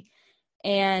family.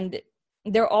 And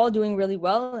they're all doing really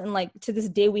well. And, like, to this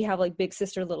day, we have, like, big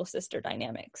sister, little sister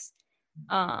dynamics.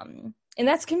 And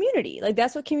that's community. Like,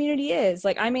 that's what community is.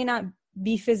 Like, I may not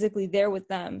be physically there with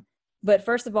them, but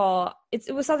first of all, it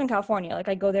was Southern California. Like,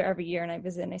 I go there every year and I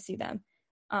visit and I see them.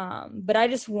 But I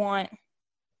just want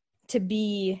to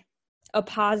be a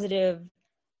positive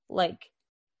like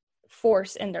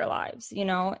force in their lives, you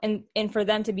know, and for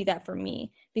them to be that for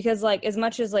me, because like as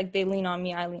much as like they lean on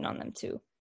me, I lean on them too.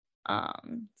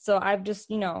 So I've just,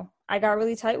 you know, I got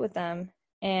really tight with them,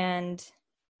 and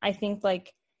I think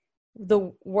like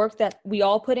the work that we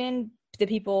all put in, the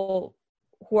people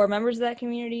who are members of that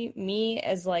community, me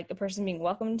as like a person being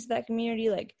welcomed into that community,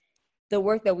 like the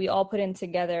work that we all put in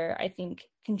together, I think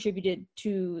contributed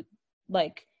to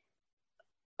like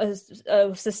a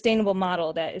sustainable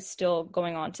model that is still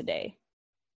going on today.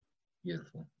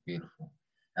 Beautiful, beautiful.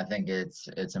 I think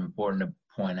it's important to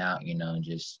point out, you know,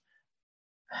 just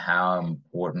how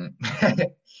important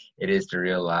it is to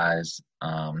realize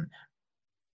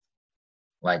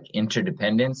like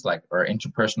interdependence, like or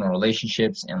interpersonal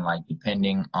relationships, and like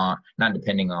depending on not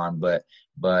depending on but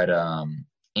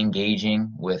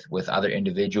engaging with other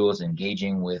individuals,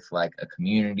 engaging with like a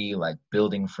community, like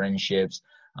building friendships,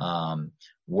 um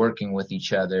working with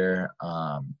each other,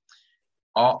 all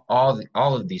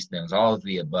of these things, all of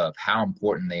the above, how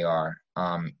important they are,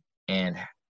 and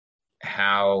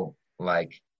how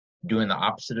like doing the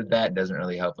opposite of that doesn't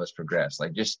really help us progress.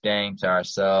 Like just staying to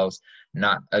ourselves,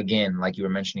 not again, like you were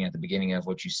mentioning at the beginning of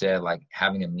what you said, like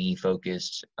having a me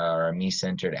focused or a me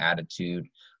centered attitude.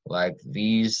 Like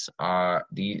these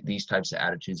types of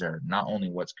attitudes are not only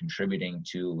what's contributing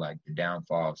to like the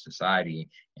downfall of society,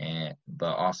 and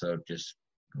but also just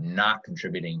not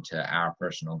contributing to our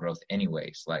personal growth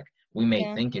anyways. Like we may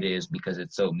Yeah. think it is because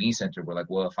it's so me centered. We're like,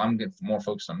 well, if I'm getting more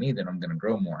focused on me, then I'm going to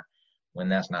grow more, when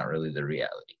that's not really the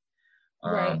reality.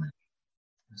 Right.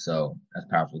 So that's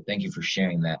powerful. Thank you for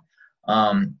sharing that.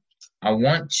 Um, I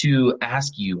want to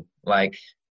ask you, like,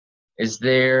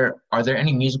 are there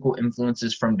any musical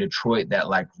influences from Detroit that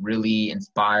like really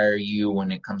inspire you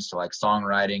when it comes to like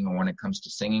songwriting or when it comes to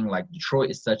singing? Like Detroit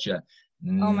is such a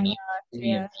Oh my musically gosh,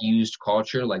 yeah. infused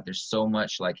culture. Like there's so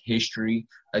much like history.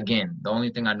 Again, the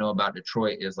only thing I know about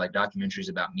Detroit is like documentaries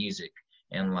about music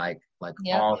and like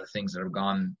Yep. all the things that have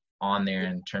gone on there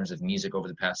in terms of music over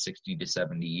the past 60 to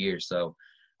 70 years. So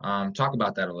talk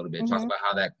about that a little bit. Talk Hmm. about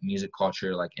how that music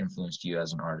culture like influenced you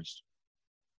as an artist.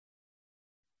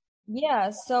 Yeah,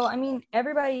 so I mean,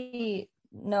 everybody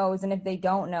knows, and if they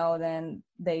don't know, then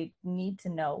they need to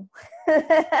know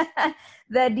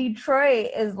that Detroit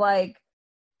is like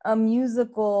a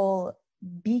musical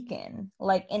beacon,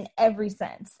 like in every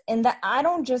sense. And that I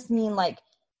don't just mean like,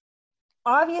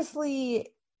 obviously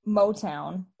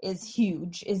Motown is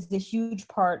the huge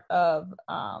part of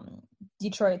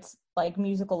Detroit's like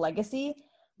musical legacy,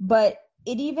 but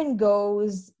it even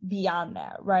goes beyond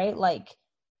that, right? Like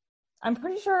I'm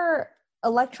pretty sure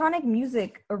electronic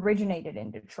music originated in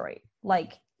Detroit.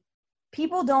 Like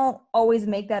people don't always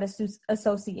make that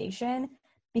association,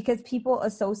 because people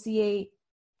associate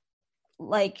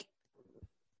like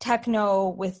techno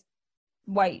with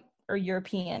white or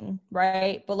European,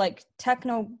 right? But like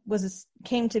techno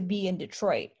came to be in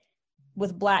Detroit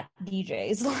with black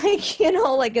DJs. Like, you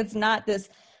know, like it's not this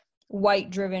white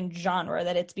driven genre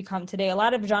that it's become today. A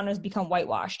lot of genres become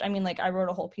whitewashed. I mean, like I wrote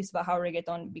a whole piece about how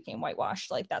reggaeton became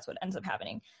whitewashed. Like that's what ends up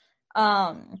happening.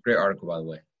 Great article, by the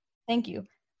way. Thank you.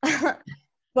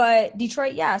 But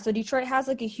Detroit, yeah. So Detroit has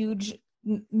like a huge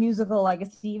musical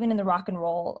legacy, even in the rock and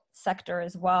roll sector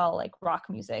as well, like rock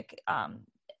music.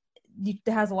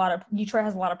 Detroit has a lot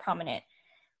of prominent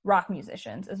rock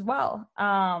musicians as well.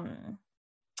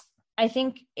 I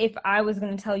think if I was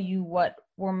going to tell you what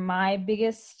were my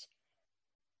biggest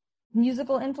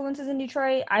musical influences in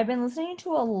Detroit, I've been listening to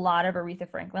a lot of Aretha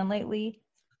Franklin lately.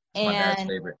 It's my dad's And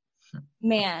favorite.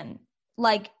 man,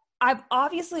 like I've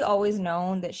obviously always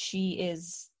known that she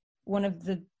is one of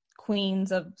the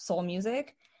queens of soul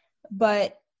music,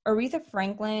 but Aretha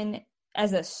Franklin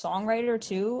as a songwriter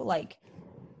too, like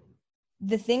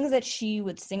the things that she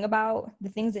would sing about, the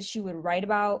things that she would write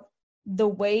about, the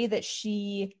way that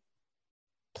she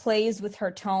plays with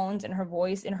her tones and her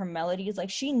voice and her melodies, like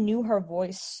she knew her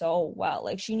voice so well.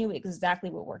 Like she knew exactly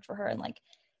what worked for her. And like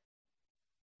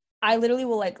I literally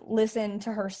will like listen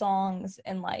to her songs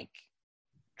and like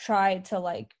try to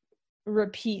like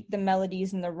repeat the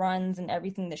melodies and the runs and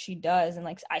everything that she does, and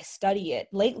like I study it.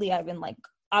 Lately I've been like,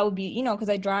 I would be, you know, because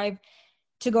I drive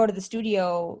to go to the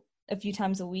studio a few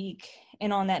times a week,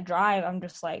 and on that drive I'm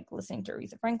just like listening to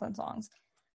Aretha Franklin songs.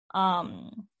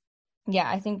 Yeah,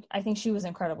 I think she was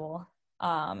incredible.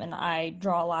 And I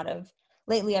draw a lot of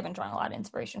lately I've been drawing a lot of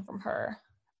inspiration from her.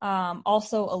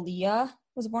 Also Aaliyah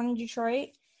was born in Detroit.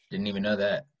 Didn't even know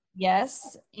that.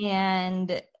 Yes,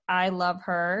 and I love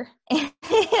her.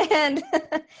 And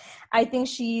I think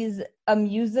she's a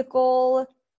musical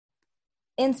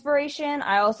inspiration.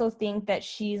 I also think that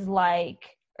she's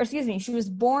like, she was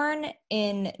born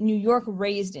in New York,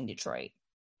 raised in Detroit.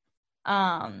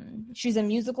 She's a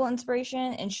musical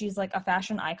inspiration and she's like a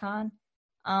fashion icon.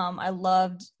 I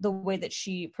loved the way that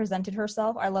she presented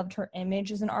herself. I loved her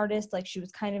image as an artist. Like, she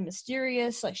was kind of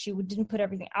mysterious. Like, she didn't put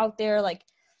everything out there. Like,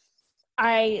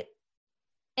 and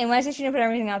when I say she didn't put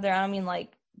everything out there, I don't mean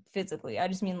like physically. I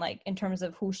just mean like in terms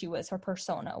of who she was. Her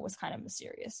persona was kind of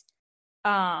mysterious.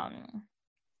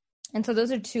 And so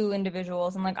those are two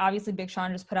individuals. And like, obviously Big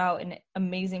Sean just put out an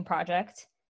amazing project.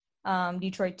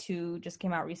 Detroit 2 just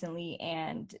came out recently,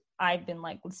 and I've been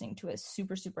like listening to it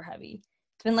super, super heavy.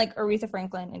 It's been like Aretha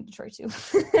Franklin and Detroit 2.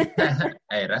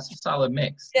 Hey, that's a solid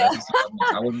mix. Yeah. That's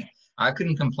a solid mix. I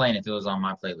couldn't complain if it was on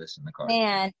my playlist in the car.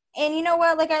 Man, and you know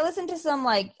what? Like, I listened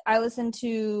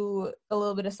to a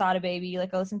little bit of Sada Baby.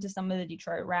 Like, I listened to some of the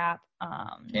Detroit rap.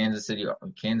 Kansas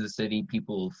City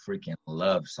people freaking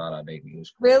love Sada Baby.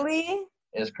 Really?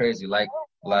 It's crazy. Like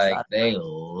they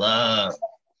love.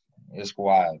 It's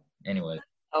wild. Anyway.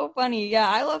 Oh, funny. Yeah,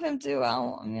 I love him too. I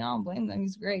don't blame them.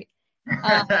 He's great.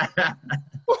 I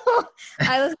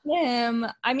listen to him.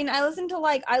 I mean, I listen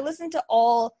to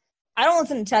all. I don't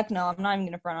listen to techno. I'm not even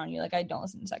gonna front on you. Like, I don't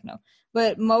listen to techno,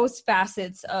 but most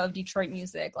facets of Detroit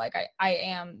music, like I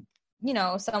am,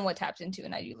 somewhat tapped into,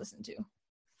 and I do listen to.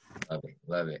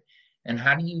 Love it. And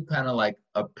how do you kind of like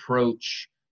approach,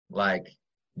 like,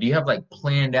 do you have like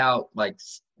planned out like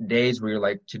days where you're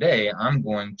like, today I'm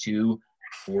going to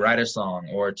write a song,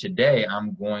 or today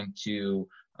I'm going to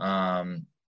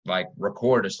like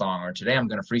record a song, or today I'm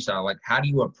going to freestyle? Like, how do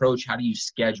you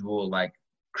schedule like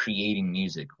creating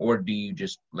music, or do you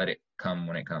just let it come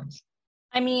when it comes?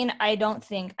 I mean, I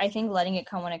think letting it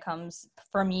come when it comes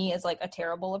for me is like a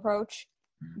terrible approach,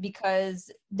 because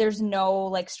there's no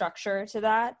like structure to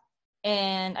that.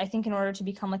 And I think in order to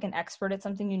become like an expert at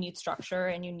something, you need structure,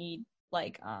 and you need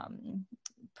like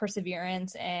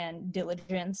perseverance and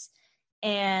diligence.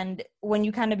 And when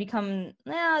you kind of become,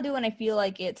 I'll do when I feel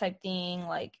like it type thing,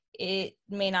 like, it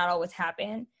may not always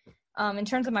happen. In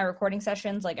terms of my recording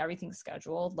sessions, like, everything's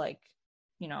scheduled. Like,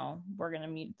 we're going to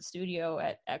meet at the studio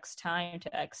at X time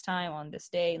to X time on this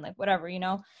day, and like, whatever,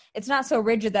 it's not so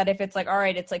rigid that if it's like, all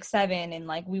right, it's like 7 and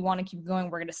like we want to keep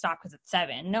going, we're going to stop because it's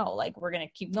 7. No, like, we're going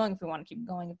to keep going if we want to keep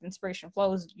going. If inspiration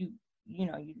flows, you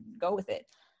go with it.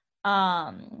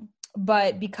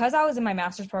 But because I was in my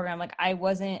master's program, like, I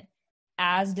wasn't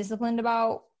as disciplined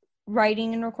about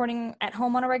writing and recording at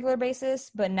home on a regular basis.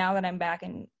 But now that I'm back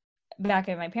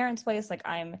at my parents' place, like,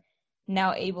 I'm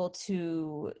now able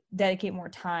to dedicate more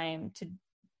time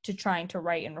to trying to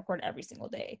write and record every single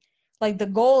day. Like, the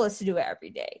goal is to do it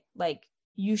every day. Like,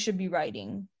 you should be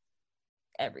writing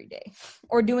every day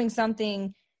or doing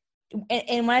something.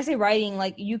 And when I say writing,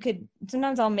 like,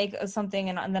 sometimes I'll make something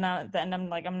and then I'm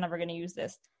like, I'm never going to use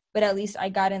this, but at least I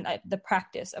got in the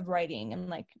practice of writing and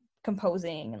like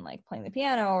composing and like playing the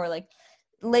piano. Or like,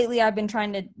 lately I've been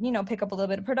trying to, pick up a little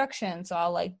bit of production. So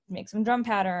I'll like make some drum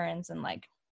patterns and like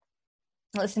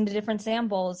listen to different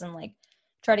samples and like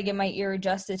try to get my ear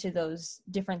adjusted to those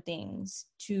different things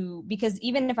because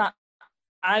even if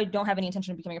I don't have any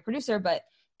intention of becoming a producer, but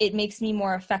it makes me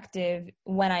more effective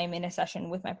when I'm in a session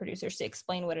with my producers to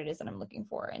explain what it is that I'm looking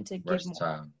for and to give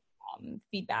more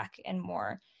feedback and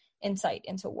more insight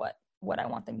into what I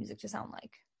want the music to sound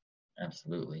like.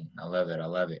 Absolutely. I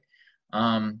love it.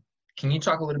 Can you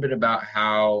talk a little bit about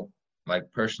how,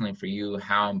 like, personally for you,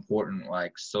 how important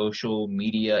like social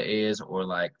media is, or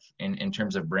like in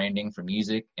terms of branding for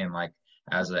music and like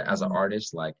as an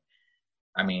artist? Like,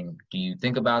 I mean, do you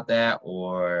think about that,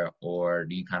 or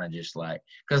do you kind of just like,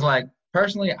 because like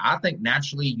personally, I think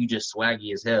naturally you just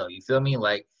swaggy as hell. You feel me?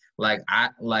 Like I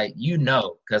like,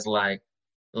 because like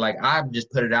I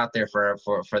just put it out there for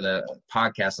the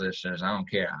podcast listeners. I don't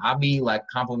care. I'll be like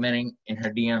complimenting in her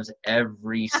DMs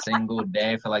every single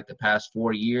day for like the past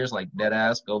 4 years, like dead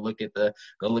ass. Go look at the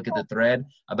thread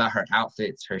about her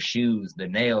outfits, her shoes, the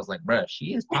nails. Like, bruh,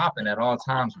 she is popping at all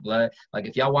times, blood. Like,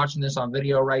 if y'all watching this on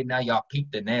video right now, y'all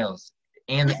peep the nails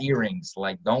and the earrings.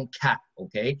 Like, don't cap,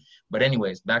 okay? But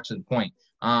anyways, back to the point.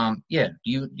 Yeah.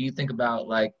 Do you think about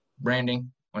like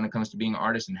branding when it comes to being an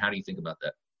artist, and how do you think about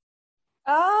that?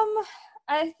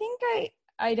 I think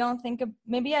I don't think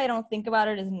maybe I don't think about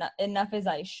it as enough as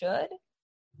I should,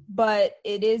 but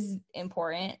it is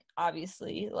important,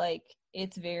 obviously. Like,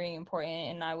 it's very important,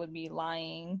 and I would be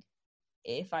lying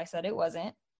if I said it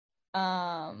wasn't.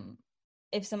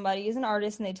 If somebody is an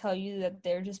artist and they tell you that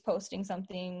they're just posting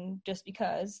something just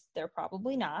because, they're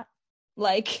probably not.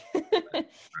 Like, at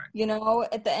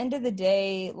the end of the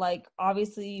day, like,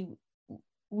 obviously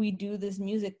we do this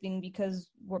music thing because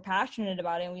we're passionate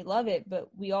about it and we love it, but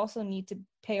we also need to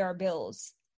pay our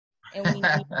bills. and we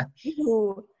need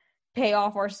to pay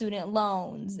off our student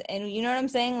loans, and you know what I'm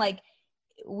saying? Like,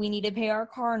 we need to pay our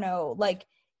car note. Like,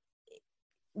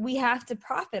 we have to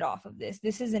profit off of this.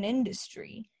 This is an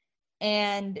industry.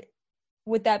 And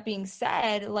with that being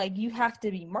said, like, you have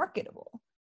to be marketable.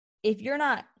 If you're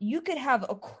not, you could have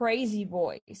a crazy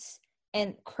voice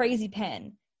and crazy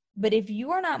pen, but if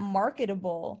you are not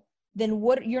marketable, then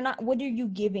what are you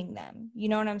giving them? You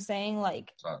know what I'm saying?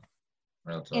 Like, Talk.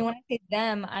 Real talk. and when I say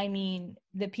them, I mean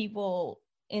the people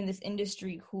in this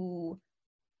industry who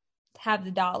have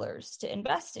the dollars to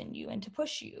invest in you and to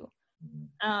push you.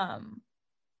 Mm-hmm.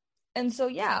 And so,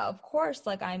 yeah, of course,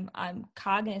 like, I'm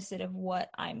cognizant of what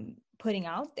I'm putting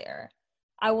out there.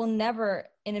 I will never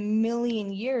in a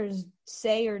million years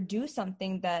say or do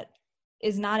something that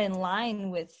is not in line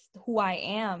with who I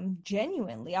am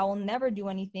genuinely. I will never do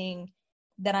anything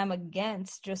that I'm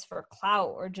against just for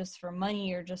clout or just for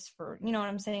money or just for, you know what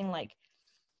I'm saying, like,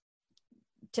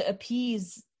 to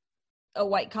appease a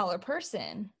white collar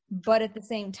person. But at the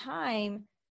same time,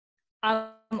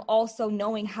 I'm also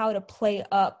knowing how to play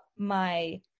up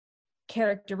my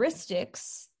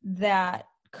characteristics that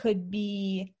could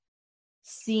be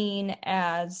seen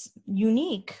as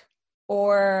unique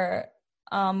or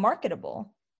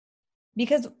marketable,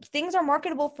 because things are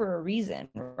marketable for a reason,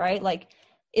 right? Like,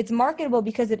 it's marketable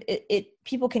because it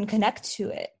people can connect to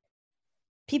it.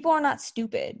 People are not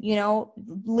stupid, you know.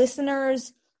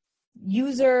 Listeners,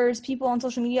 users, people on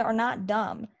social media are not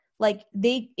dumb. Like,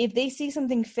 if they see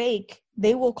something fake,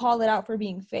 they will call it out for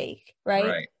being fake, right?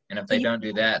 Right. And if So they don't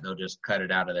do that, they'll just cut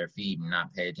it out of their feed and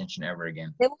not pay attention ever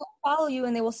again. they will follow you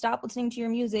and they will stop listening to your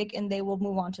music and they will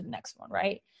move on to the next one,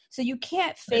 right? So you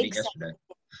can't I did it fake yesterday. something,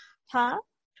 huh?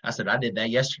 I said I did that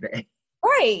yesterday.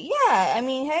 Right. Yeah. I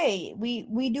mean, hey,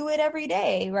 we do it every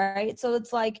day, right? So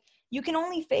it's like, you can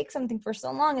only fake something for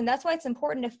so long, and that's why it's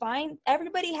important to find,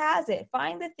 everybody has it.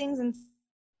 Find the things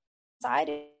inside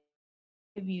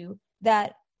of you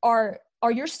that are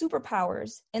your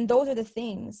superpowers, and those are the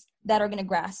things that are going to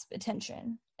grasp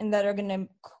attention and that are going to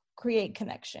create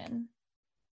connection.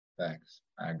 Facts.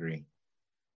 I agree.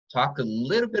 Talk a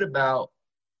little bit about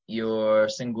your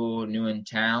single "New in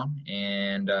Town"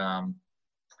 and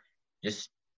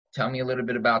just tell me a little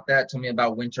bit about that. Tell me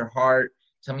about Winter Heart.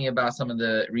 Tell me about some of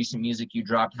the recent music you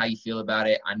dropped, how you feel about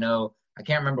it. I know I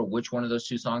can't remember which one of those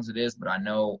two songs it is, but I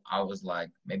know I was like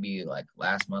maybe like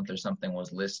last month or something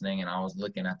was listening and I was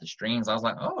looking at the streams. I was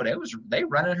like, oh, they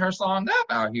running her song up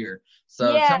out here.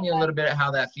 So Yeah. tell me a little bit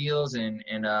how that feels and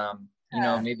you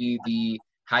know, maybe the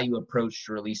how you approached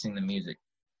releasing the music.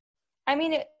 I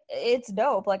mean, it's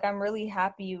dope. Like, I'm really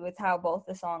happy with how both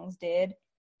the songs did.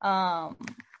 Um,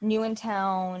 New in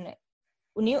Town,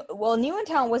 New in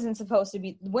Town wasn't supposed to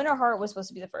be, Winter Heart was supposed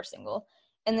to be the first single.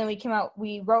 And then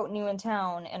we wrote New in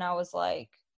Town, and I was like,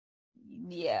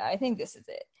 yeah, I think this is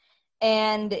it.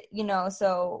 And, you know,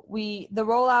 so the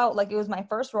rollout, like, it was my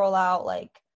first rollout.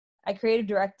 Like, I creative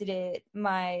directed it.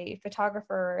 My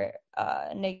photographer,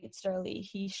 Nate Sterling,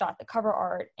 he shot the cover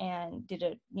art and did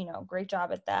a, you know, great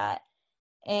job at that.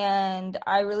 And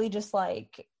I really just,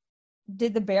 like,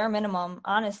 did the bare minimum,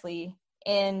 honestly.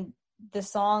 And the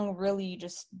song really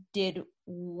just did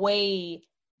way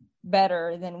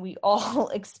better than we all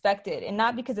expected. And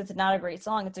not because it's not a great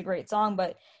song, it's a great song,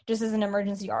 but just as an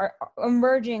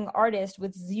emerging artist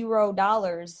with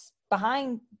 $0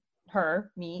 behind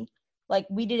me, like,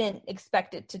 we didn't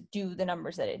expect it to do the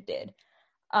numbers that it did.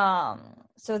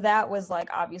 So that was, like,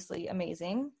 obviously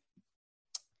amazing.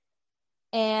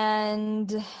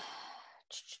 And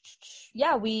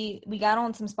yeah, we got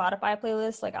on some Spotify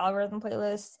playlists, like algorithm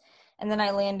playlists, and then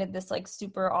I landed this, like,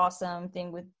 super awesome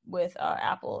thing with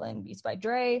Apple and Beats by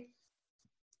Dre,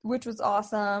 which was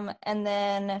awesome. And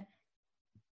then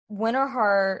Winter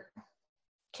Heart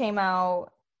came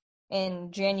out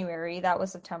in January. That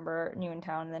was September, New in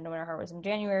Town, and then Winter Heart was in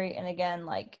January. And again,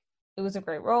 like, it was a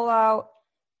great rollout.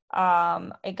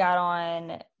 It got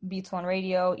on Beats One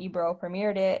Radio. Ebro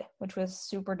premiered it, which was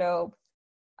super dope.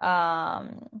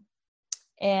 And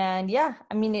yeah,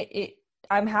 I mean,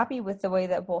 I'm happy with the way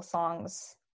that both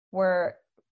songs were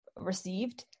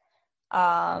received.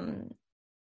 All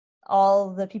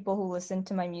the people who listen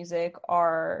to my music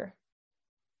are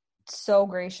so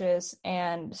gracious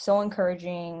and so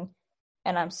encouraging,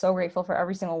 and I'm so grateful for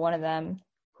every single one of them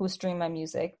who stream my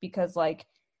music, because, like,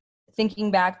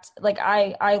 thinking back, like,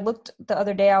 I looked the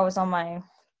other day, I was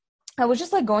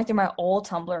just, like, going through my old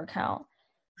Tumblr account,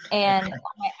 and on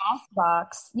my ask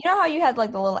box, you know how you had,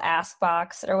 like, the little ask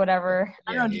box or whatever?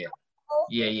 Yeah, I don't know.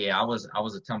 yeah. I was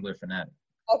a Tumblr fanatic.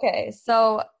 Okay,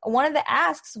 so one of the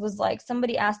asks was, like,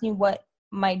 somebody asked me what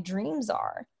my dreams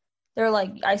are. they're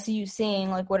like, I see you sing,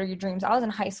 like, what are your dreams? I was in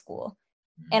high school.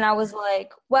 And I was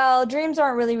like, well, dreams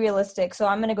aren't really realistic, so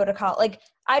I'm going to go to college. Like,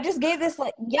 I just gave this,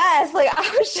 like, yes. Like,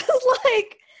 I was just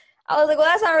like, well,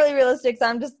 that's not really realistic. So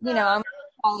I'm just, I'm in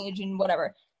college and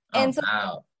whatever. And so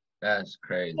wow. That's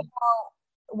crazy.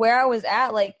 where I was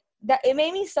at, like, that, it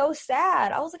made me so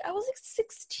sad. I was like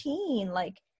 16.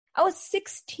 Like, I was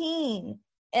 16.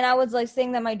 And I was, like,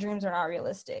 saying that my dreams are not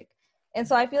realistic. And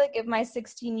so I feel like if my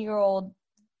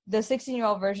the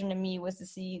 16-year-old version of me was to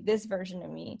see this version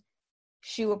of me,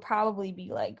 she would probably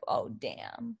be like, oh,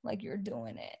 damn, like, you're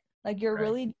doing it. Like, you're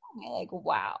really doing it. Like,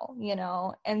 wow,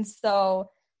 And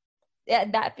so yeah,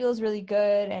 that feels really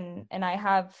good. And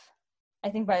I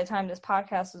think by the time this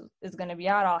podcast is going to be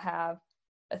out, I'll have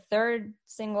a third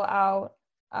single out,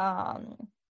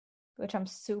 which I'm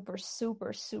super,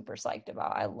 super, super psyched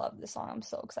about. I love this song. I'm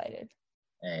so excited.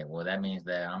 Hey, well, that means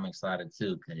that I'm excited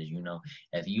too, because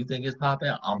if you think it's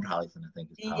popping, I'm probably gonna think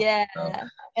it's popping. Yeah,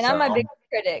 and I'm my biggest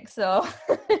critic, so.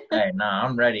 Hey, nah,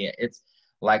 I'm ready. It's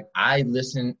like I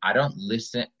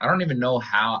don't even know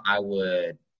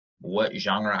what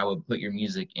genre I would put your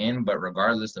music in, but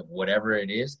regardless of whatever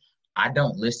it is, I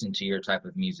don't listen to your type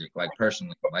of music, like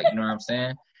personally, like, you know what I'm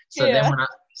saying? So Yeah.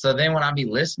 then when I be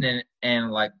listening and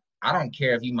like, I don't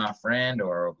care if you my friend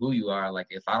or who you are. Like,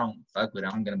 if I don't fuck with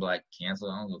it, I'm gonna be like, cancel.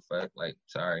 I don't give a fuck. Like,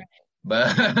 sorry,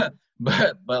 but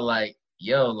but like,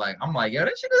 yo, like, I'm like, yo,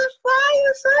 this shit is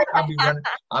fire, son.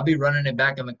 I'll be running it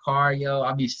back in the car, yo.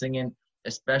 I'll be singing,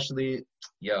 especially,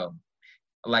 yo,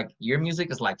 like, your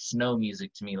music is like snow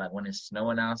music to me. Like, when it's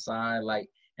snowing outside, like,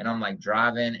 and I'm like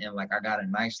driving and like I got a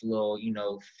nice little,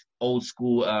 old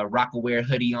school Rockaware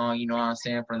hoodie on, you know what I'm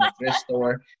saying, from the thrift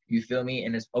store. You feel me?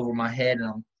 And it's over my head and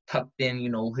I'm tucked in,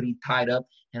 hoodie tied up,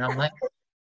 and I'm like,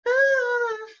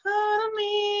 follow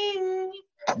me.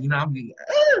 I'm be,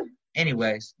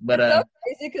 anyways, but it's so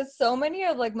crazy because so many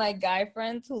of like my guy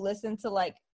friends who listen to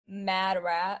like mad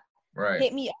rap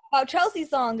hit me about Chelsea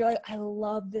songs. They're like, I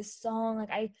love this song. Like,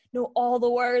 I know all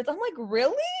the words. I'm like,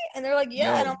 really? And they're like,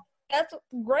 yeah. And I'm like, that's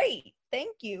great.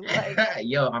 Thank you. Like,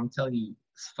 yo, I'm telling you,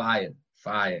 it's fire.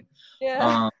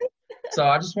 Yeah. So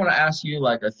I just want to ask you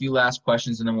like a few last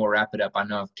questions and then we'll wrap it up. I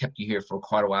know I've kept you here for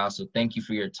quite a while, so thank you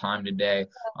for your time today.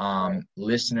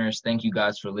 Listeners, thank you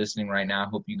guys for listening right now. I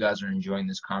hope you guys are enjoying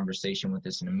this conversation with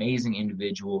this an amazing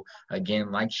individual.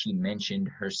 Again, like she mentioned,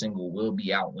 her single will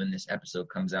be out when this episode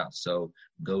comes out, so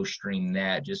go stream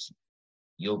that. Just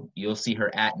you'll see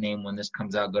her @name when this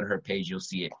comes out. Go to her page, you'll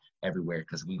see it everywhere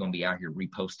because we're gonna be out here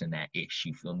reposting that ish.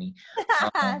 You feel me?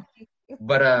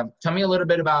 But tell me a little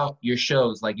bit about your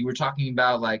shows. Like, you were talking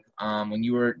about like when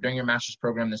you were during your master's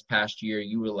program this past year,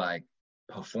 you were like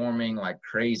performing like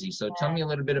crazy. So tell me a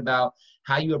little bit about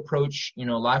how you approach,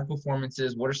 live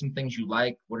performances. What are some things you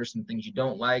like? What are some things you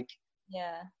don't like?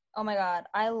 Yeah. Oh my God.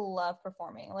 I love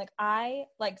performing. Like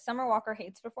Summer Walker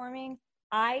hates performing.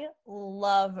 I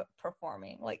love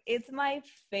performing. Like, it's my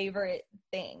favorite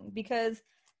thing because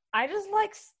I just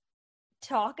like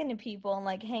talking to people and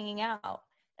like hanging out.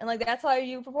 And like, that's how I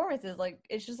do performances. Like,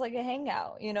 it's just like a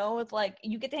hangout, It's like,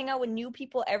 you get to hang out with new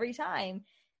people every time.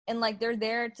 And like, they're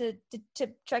there to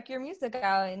check your music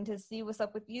out and to see what's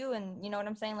up with you. And you know what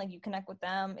I'm saying? Like, you connect with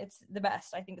them. It's the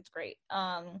best. I think it's great.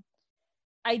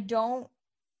 I don't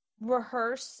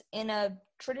rehearse in a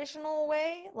traditional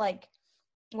way. Like,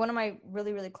 one of my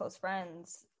really, really close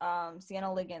friends,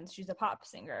 Sienna Liggins, she's a pop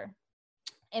singer.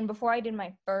 And before I did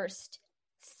my first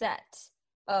set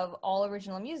of all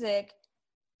original music,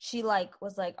 she like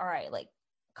was like, all right, like,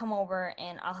 come over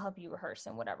and I'll help you rehearse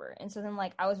and whatever. And so then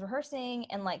like I was rehearsing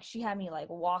and like she had me like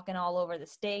walking all over the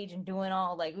stage and doing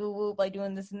all like whoop whoop, like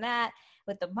doing this and that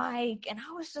with the mic. And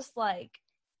I was like,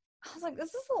 this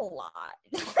is a lot.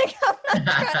 Like, I'm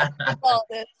not trying to do all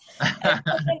this. And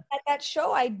then at that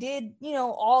show I did,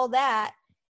 all that.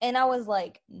 And I was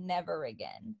like, never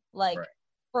again. Like,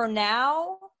 for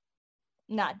now,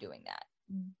 not doing that.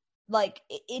 Like,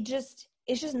 it's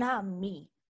just not me.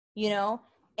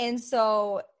 And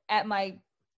so at my,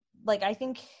 like, I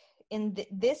think in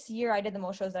this year I did the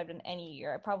most shows I've done any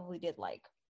year. I probably did like,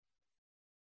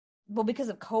 well, because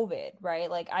of COVID, right?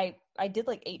 Like, I did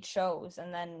like 8 shows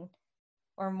and then,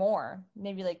 or more,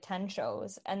 maybe like 10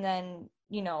 shows. And then,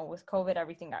 with COVID,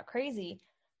 everything got crazy,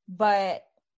 but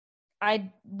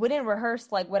I wouldn't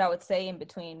rehearse like what I would say in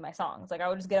between my songs. Like, I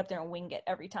would just get up there and wing it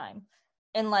every time.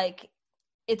 And like,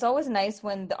 it's always nice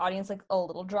when the audience like a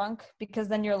little drunk because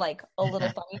then you're like a little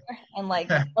funnier and like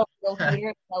a little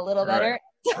cuter, a little better.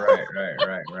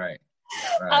 Right.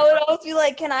 I would always be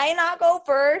like, can I not go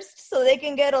first so they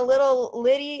can get a little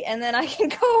litty and then I can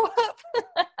go up?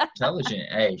 Intelligent.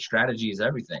 Hey, strategy is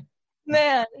everything.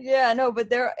 Man, yeah, no, but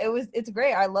it's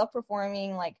great. I love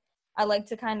performing. Like, I like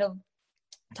to kind of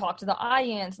talk to the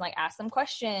audience, like ask them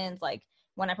questions. Like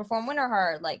when I perform Winter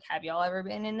Heart, like, have y'all ever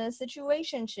been in a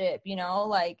situationship? You know,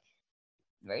 like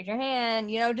raise your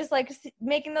hand. You know, just like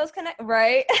making those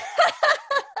right,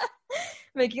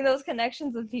 making those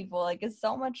connections with people. Like it's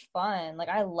so much fun. Like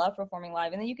I love performing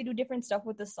live, and then you can do different stuff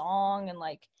with the song and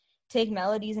like take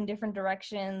melodies in different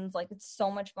directions. Like it's so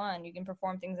much fun. You can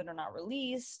perform things that are not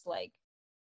released. Like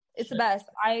it's the best.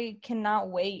 I cannot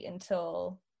wait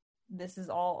until this is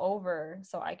all over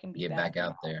so I can be Get back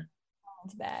out there.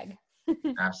 Bag.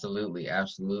 Absolutely,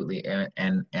 absolutely.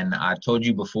 And I told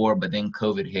you before, but then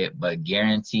COVID hit, but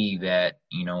guarantee that,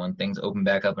 you know, when things open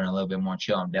back up and a little bit more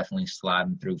chill, I'm definitely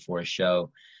sliding through for a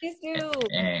show. Please do.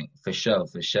 And for sure,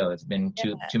 for sure. It's been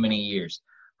too many years.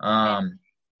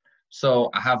 So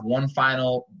I have one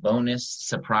final bonus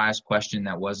surprise question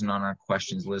that wasn't on our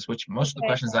questions list, which most of the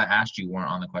questions I asked you weren't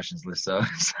on the questions list. So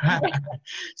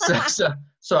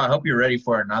so I hope you're ready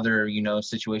for another, you know,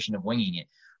 situation of winging it.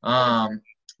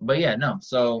 But yeah, no.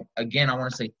 So again, I want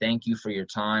to say thank you for your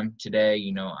time today.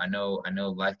 You know, I know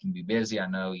life can be busy. I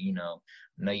know you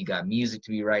got music to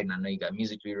be writing. I know you got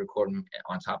music to be recording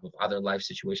on top of other life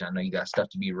situations. I know you got stuff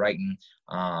to be writing.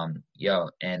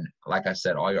 And like I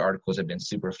said, all your articles have been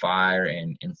super fire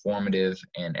and informative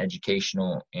and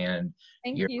educational. And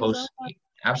Thank your you posts, so much.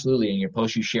 absolutely, and your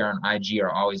posts you share on IG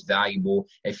are always valuable.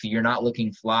 If you're not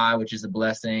looking fly, which is a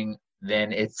blessing,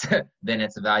 then it's a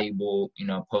valuable, you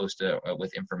know, post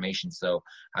with information. So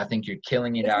I think you're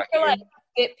killing it out here. Like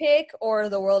Fit Pick or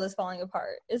The World is Falling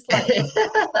Apart. It's like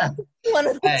one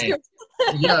of the two.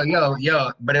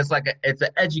 yo, but it's like it's an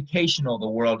educational. The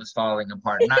world is falling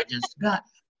apart, not just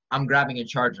I'm grabbing a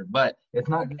charger, but it's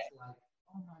not just like,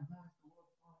 oh my gosh, the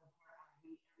world's falling apart. I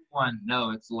hate everyone.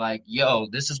 No, it's like, yo,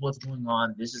 this is what's going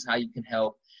on. This is how you can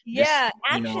help. Yeah,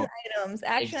 this, action items.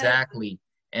 Exactly.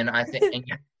 And I think, and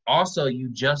also, you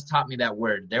just taught me that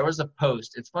word. There was a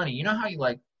post. It's funny. You know how you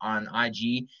like on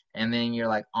IG and then you're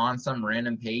like on some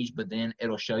random page, but then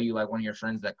it'll show you like one of your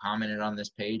friends that commented on this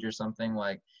page or something.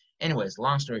 Like, anyways,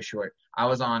 long story short, I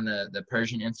was on the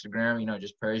Persian Instagram, you know,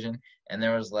 just Persian, and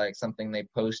there was like something they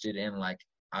posted in like,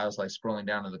 I was like scrolling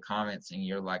down to the comments and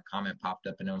your like comment popped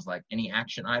up and it was like, any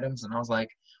action items? And I was like,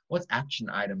 what's action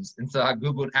items? And so I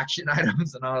Googled action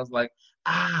items and I was like,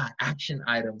 action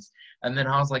items. And then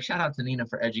I was like, shout out to Neena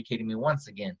for educating me once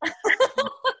again.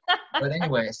 But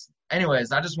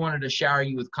anyways, I just wanted to shower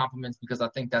you with compliments because I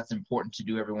think that's important to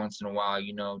do every once in a while,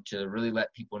 you know, to really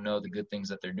let people know the good things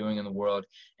that they're doing in the world.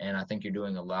 And I think you're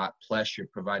doing a lot. Plus, you're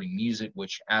providing music,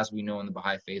 which, as we know in the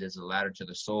Baha'i faith, is a ladder to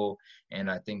the soul.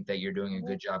 And I think that you're doing a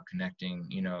good job connecting,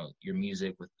 you know, your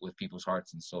music with people's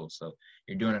hearts and souls. So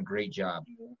you're doing a great job.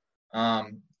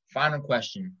 Final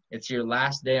question. It's your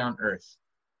last day on earth.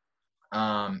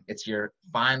 It's your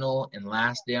final and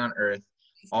last day on earth.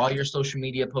 All your social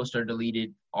media posts are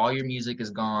deleted. All your music is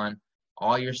gone.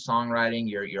 All your songwriting,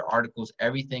 your articles,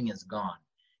 everything is gone.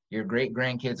 Your great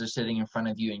grandkids are sitting in front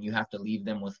of you, and you have to leave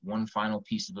them with one final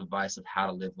piece of advice of how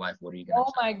to live life. What are you gonna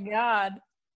say? Oh my God.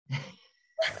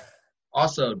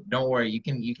 Also, don't worry. You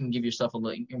can give yourself a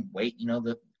little. You can wait. You know,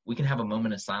 we can have a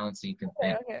moment of silence so you can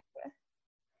think. Okay.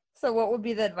 So, what would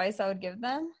be the advice I would give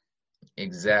them?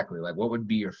 Exactly. Like, what would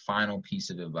be your final piece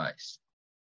of advice?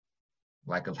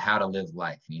 Like of how to live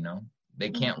life, you know? They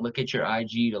can't look at your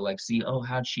IG to like see, oh,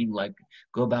 how'd she like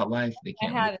go about life? They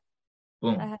can't. I have it.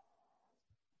 Boom.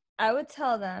 I would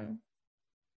tell them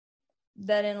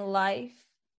that in life,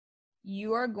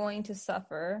 you are going to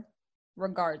suffer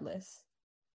regardless.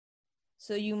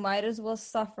 So you might as well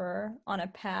suffer on a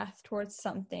path towards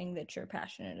something that you're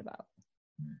passionate about.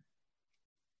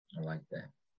 I like that.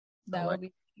 That would be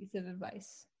a piece of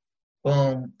advice.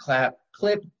 Boom, clap,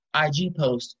 clip, IG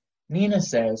post. Neena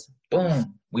says,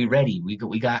 boom, we ready. We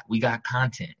got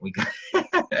content. We got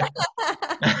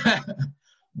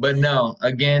But no,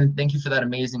 again, thank you for that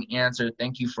amazing answer.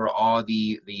 Thank you for all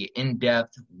the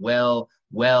in-depth, well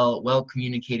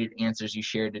communicated answers you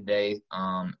shared today.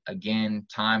 Again,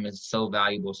 time is so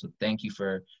valuable, so thank you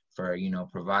for you know,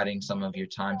 providing some of your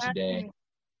time today.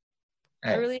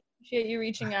 I really appreciate you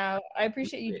reaching out. I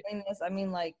appreciate you doing this. I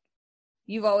mean, like,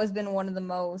 you've always been one of the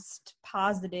most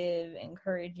positive,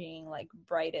 encouraging, like,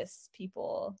 brightest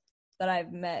people that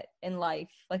I've met in life.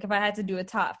 Like, if I had to do a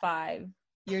top 5,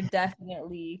 you're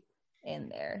definitely in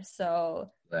there. So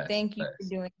thank you for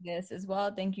doing this as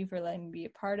well. Thank you for letting me be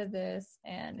a part of this.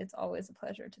 And it's always a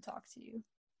pleasure to talk to you.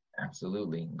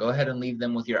 Absolutely. Go ahead and leave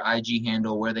them with your IG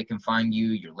handle, where they can find you,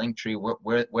 your link tree,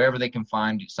 wherever they can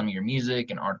find some of your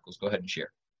music and articles. Go ahead and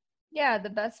share. Yeah, the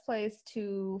best place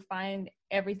to find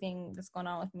everything that's going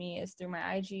on with me is through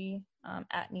my IG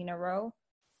at Neena Rowe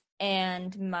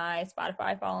and my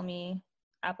Spotify. Follow me,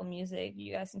 Apple Music.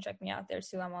 You guys can check me out there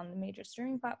too. I'm on the major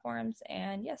streaming platforms.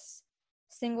 And yes,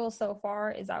 single so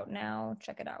far is out now.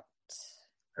 Check it out.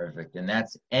 Perfect. And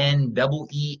that's Nenaroe.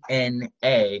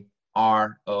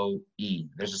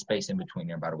 There's a space in between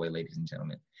there, by the way, ladies and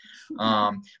gentlemen.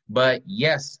 But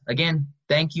yes, again,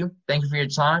 thank you. Thank you for your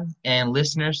time. And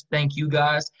listeners, thank you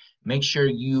guys. Make sure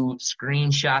you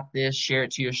screenshot this, share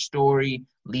it to your story,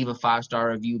 leave a 5-star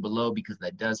review below because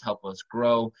that does help us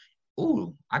grow.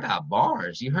 Ooh, I got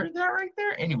bars. You heard that right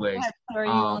there? Anyways,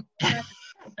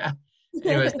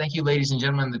 anyways, thank you, ladies and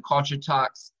gentlemen. The Culture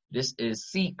Talks. This is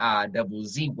CIZZY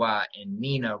and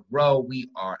Neena Rowe. We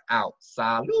are out.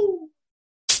 Salud.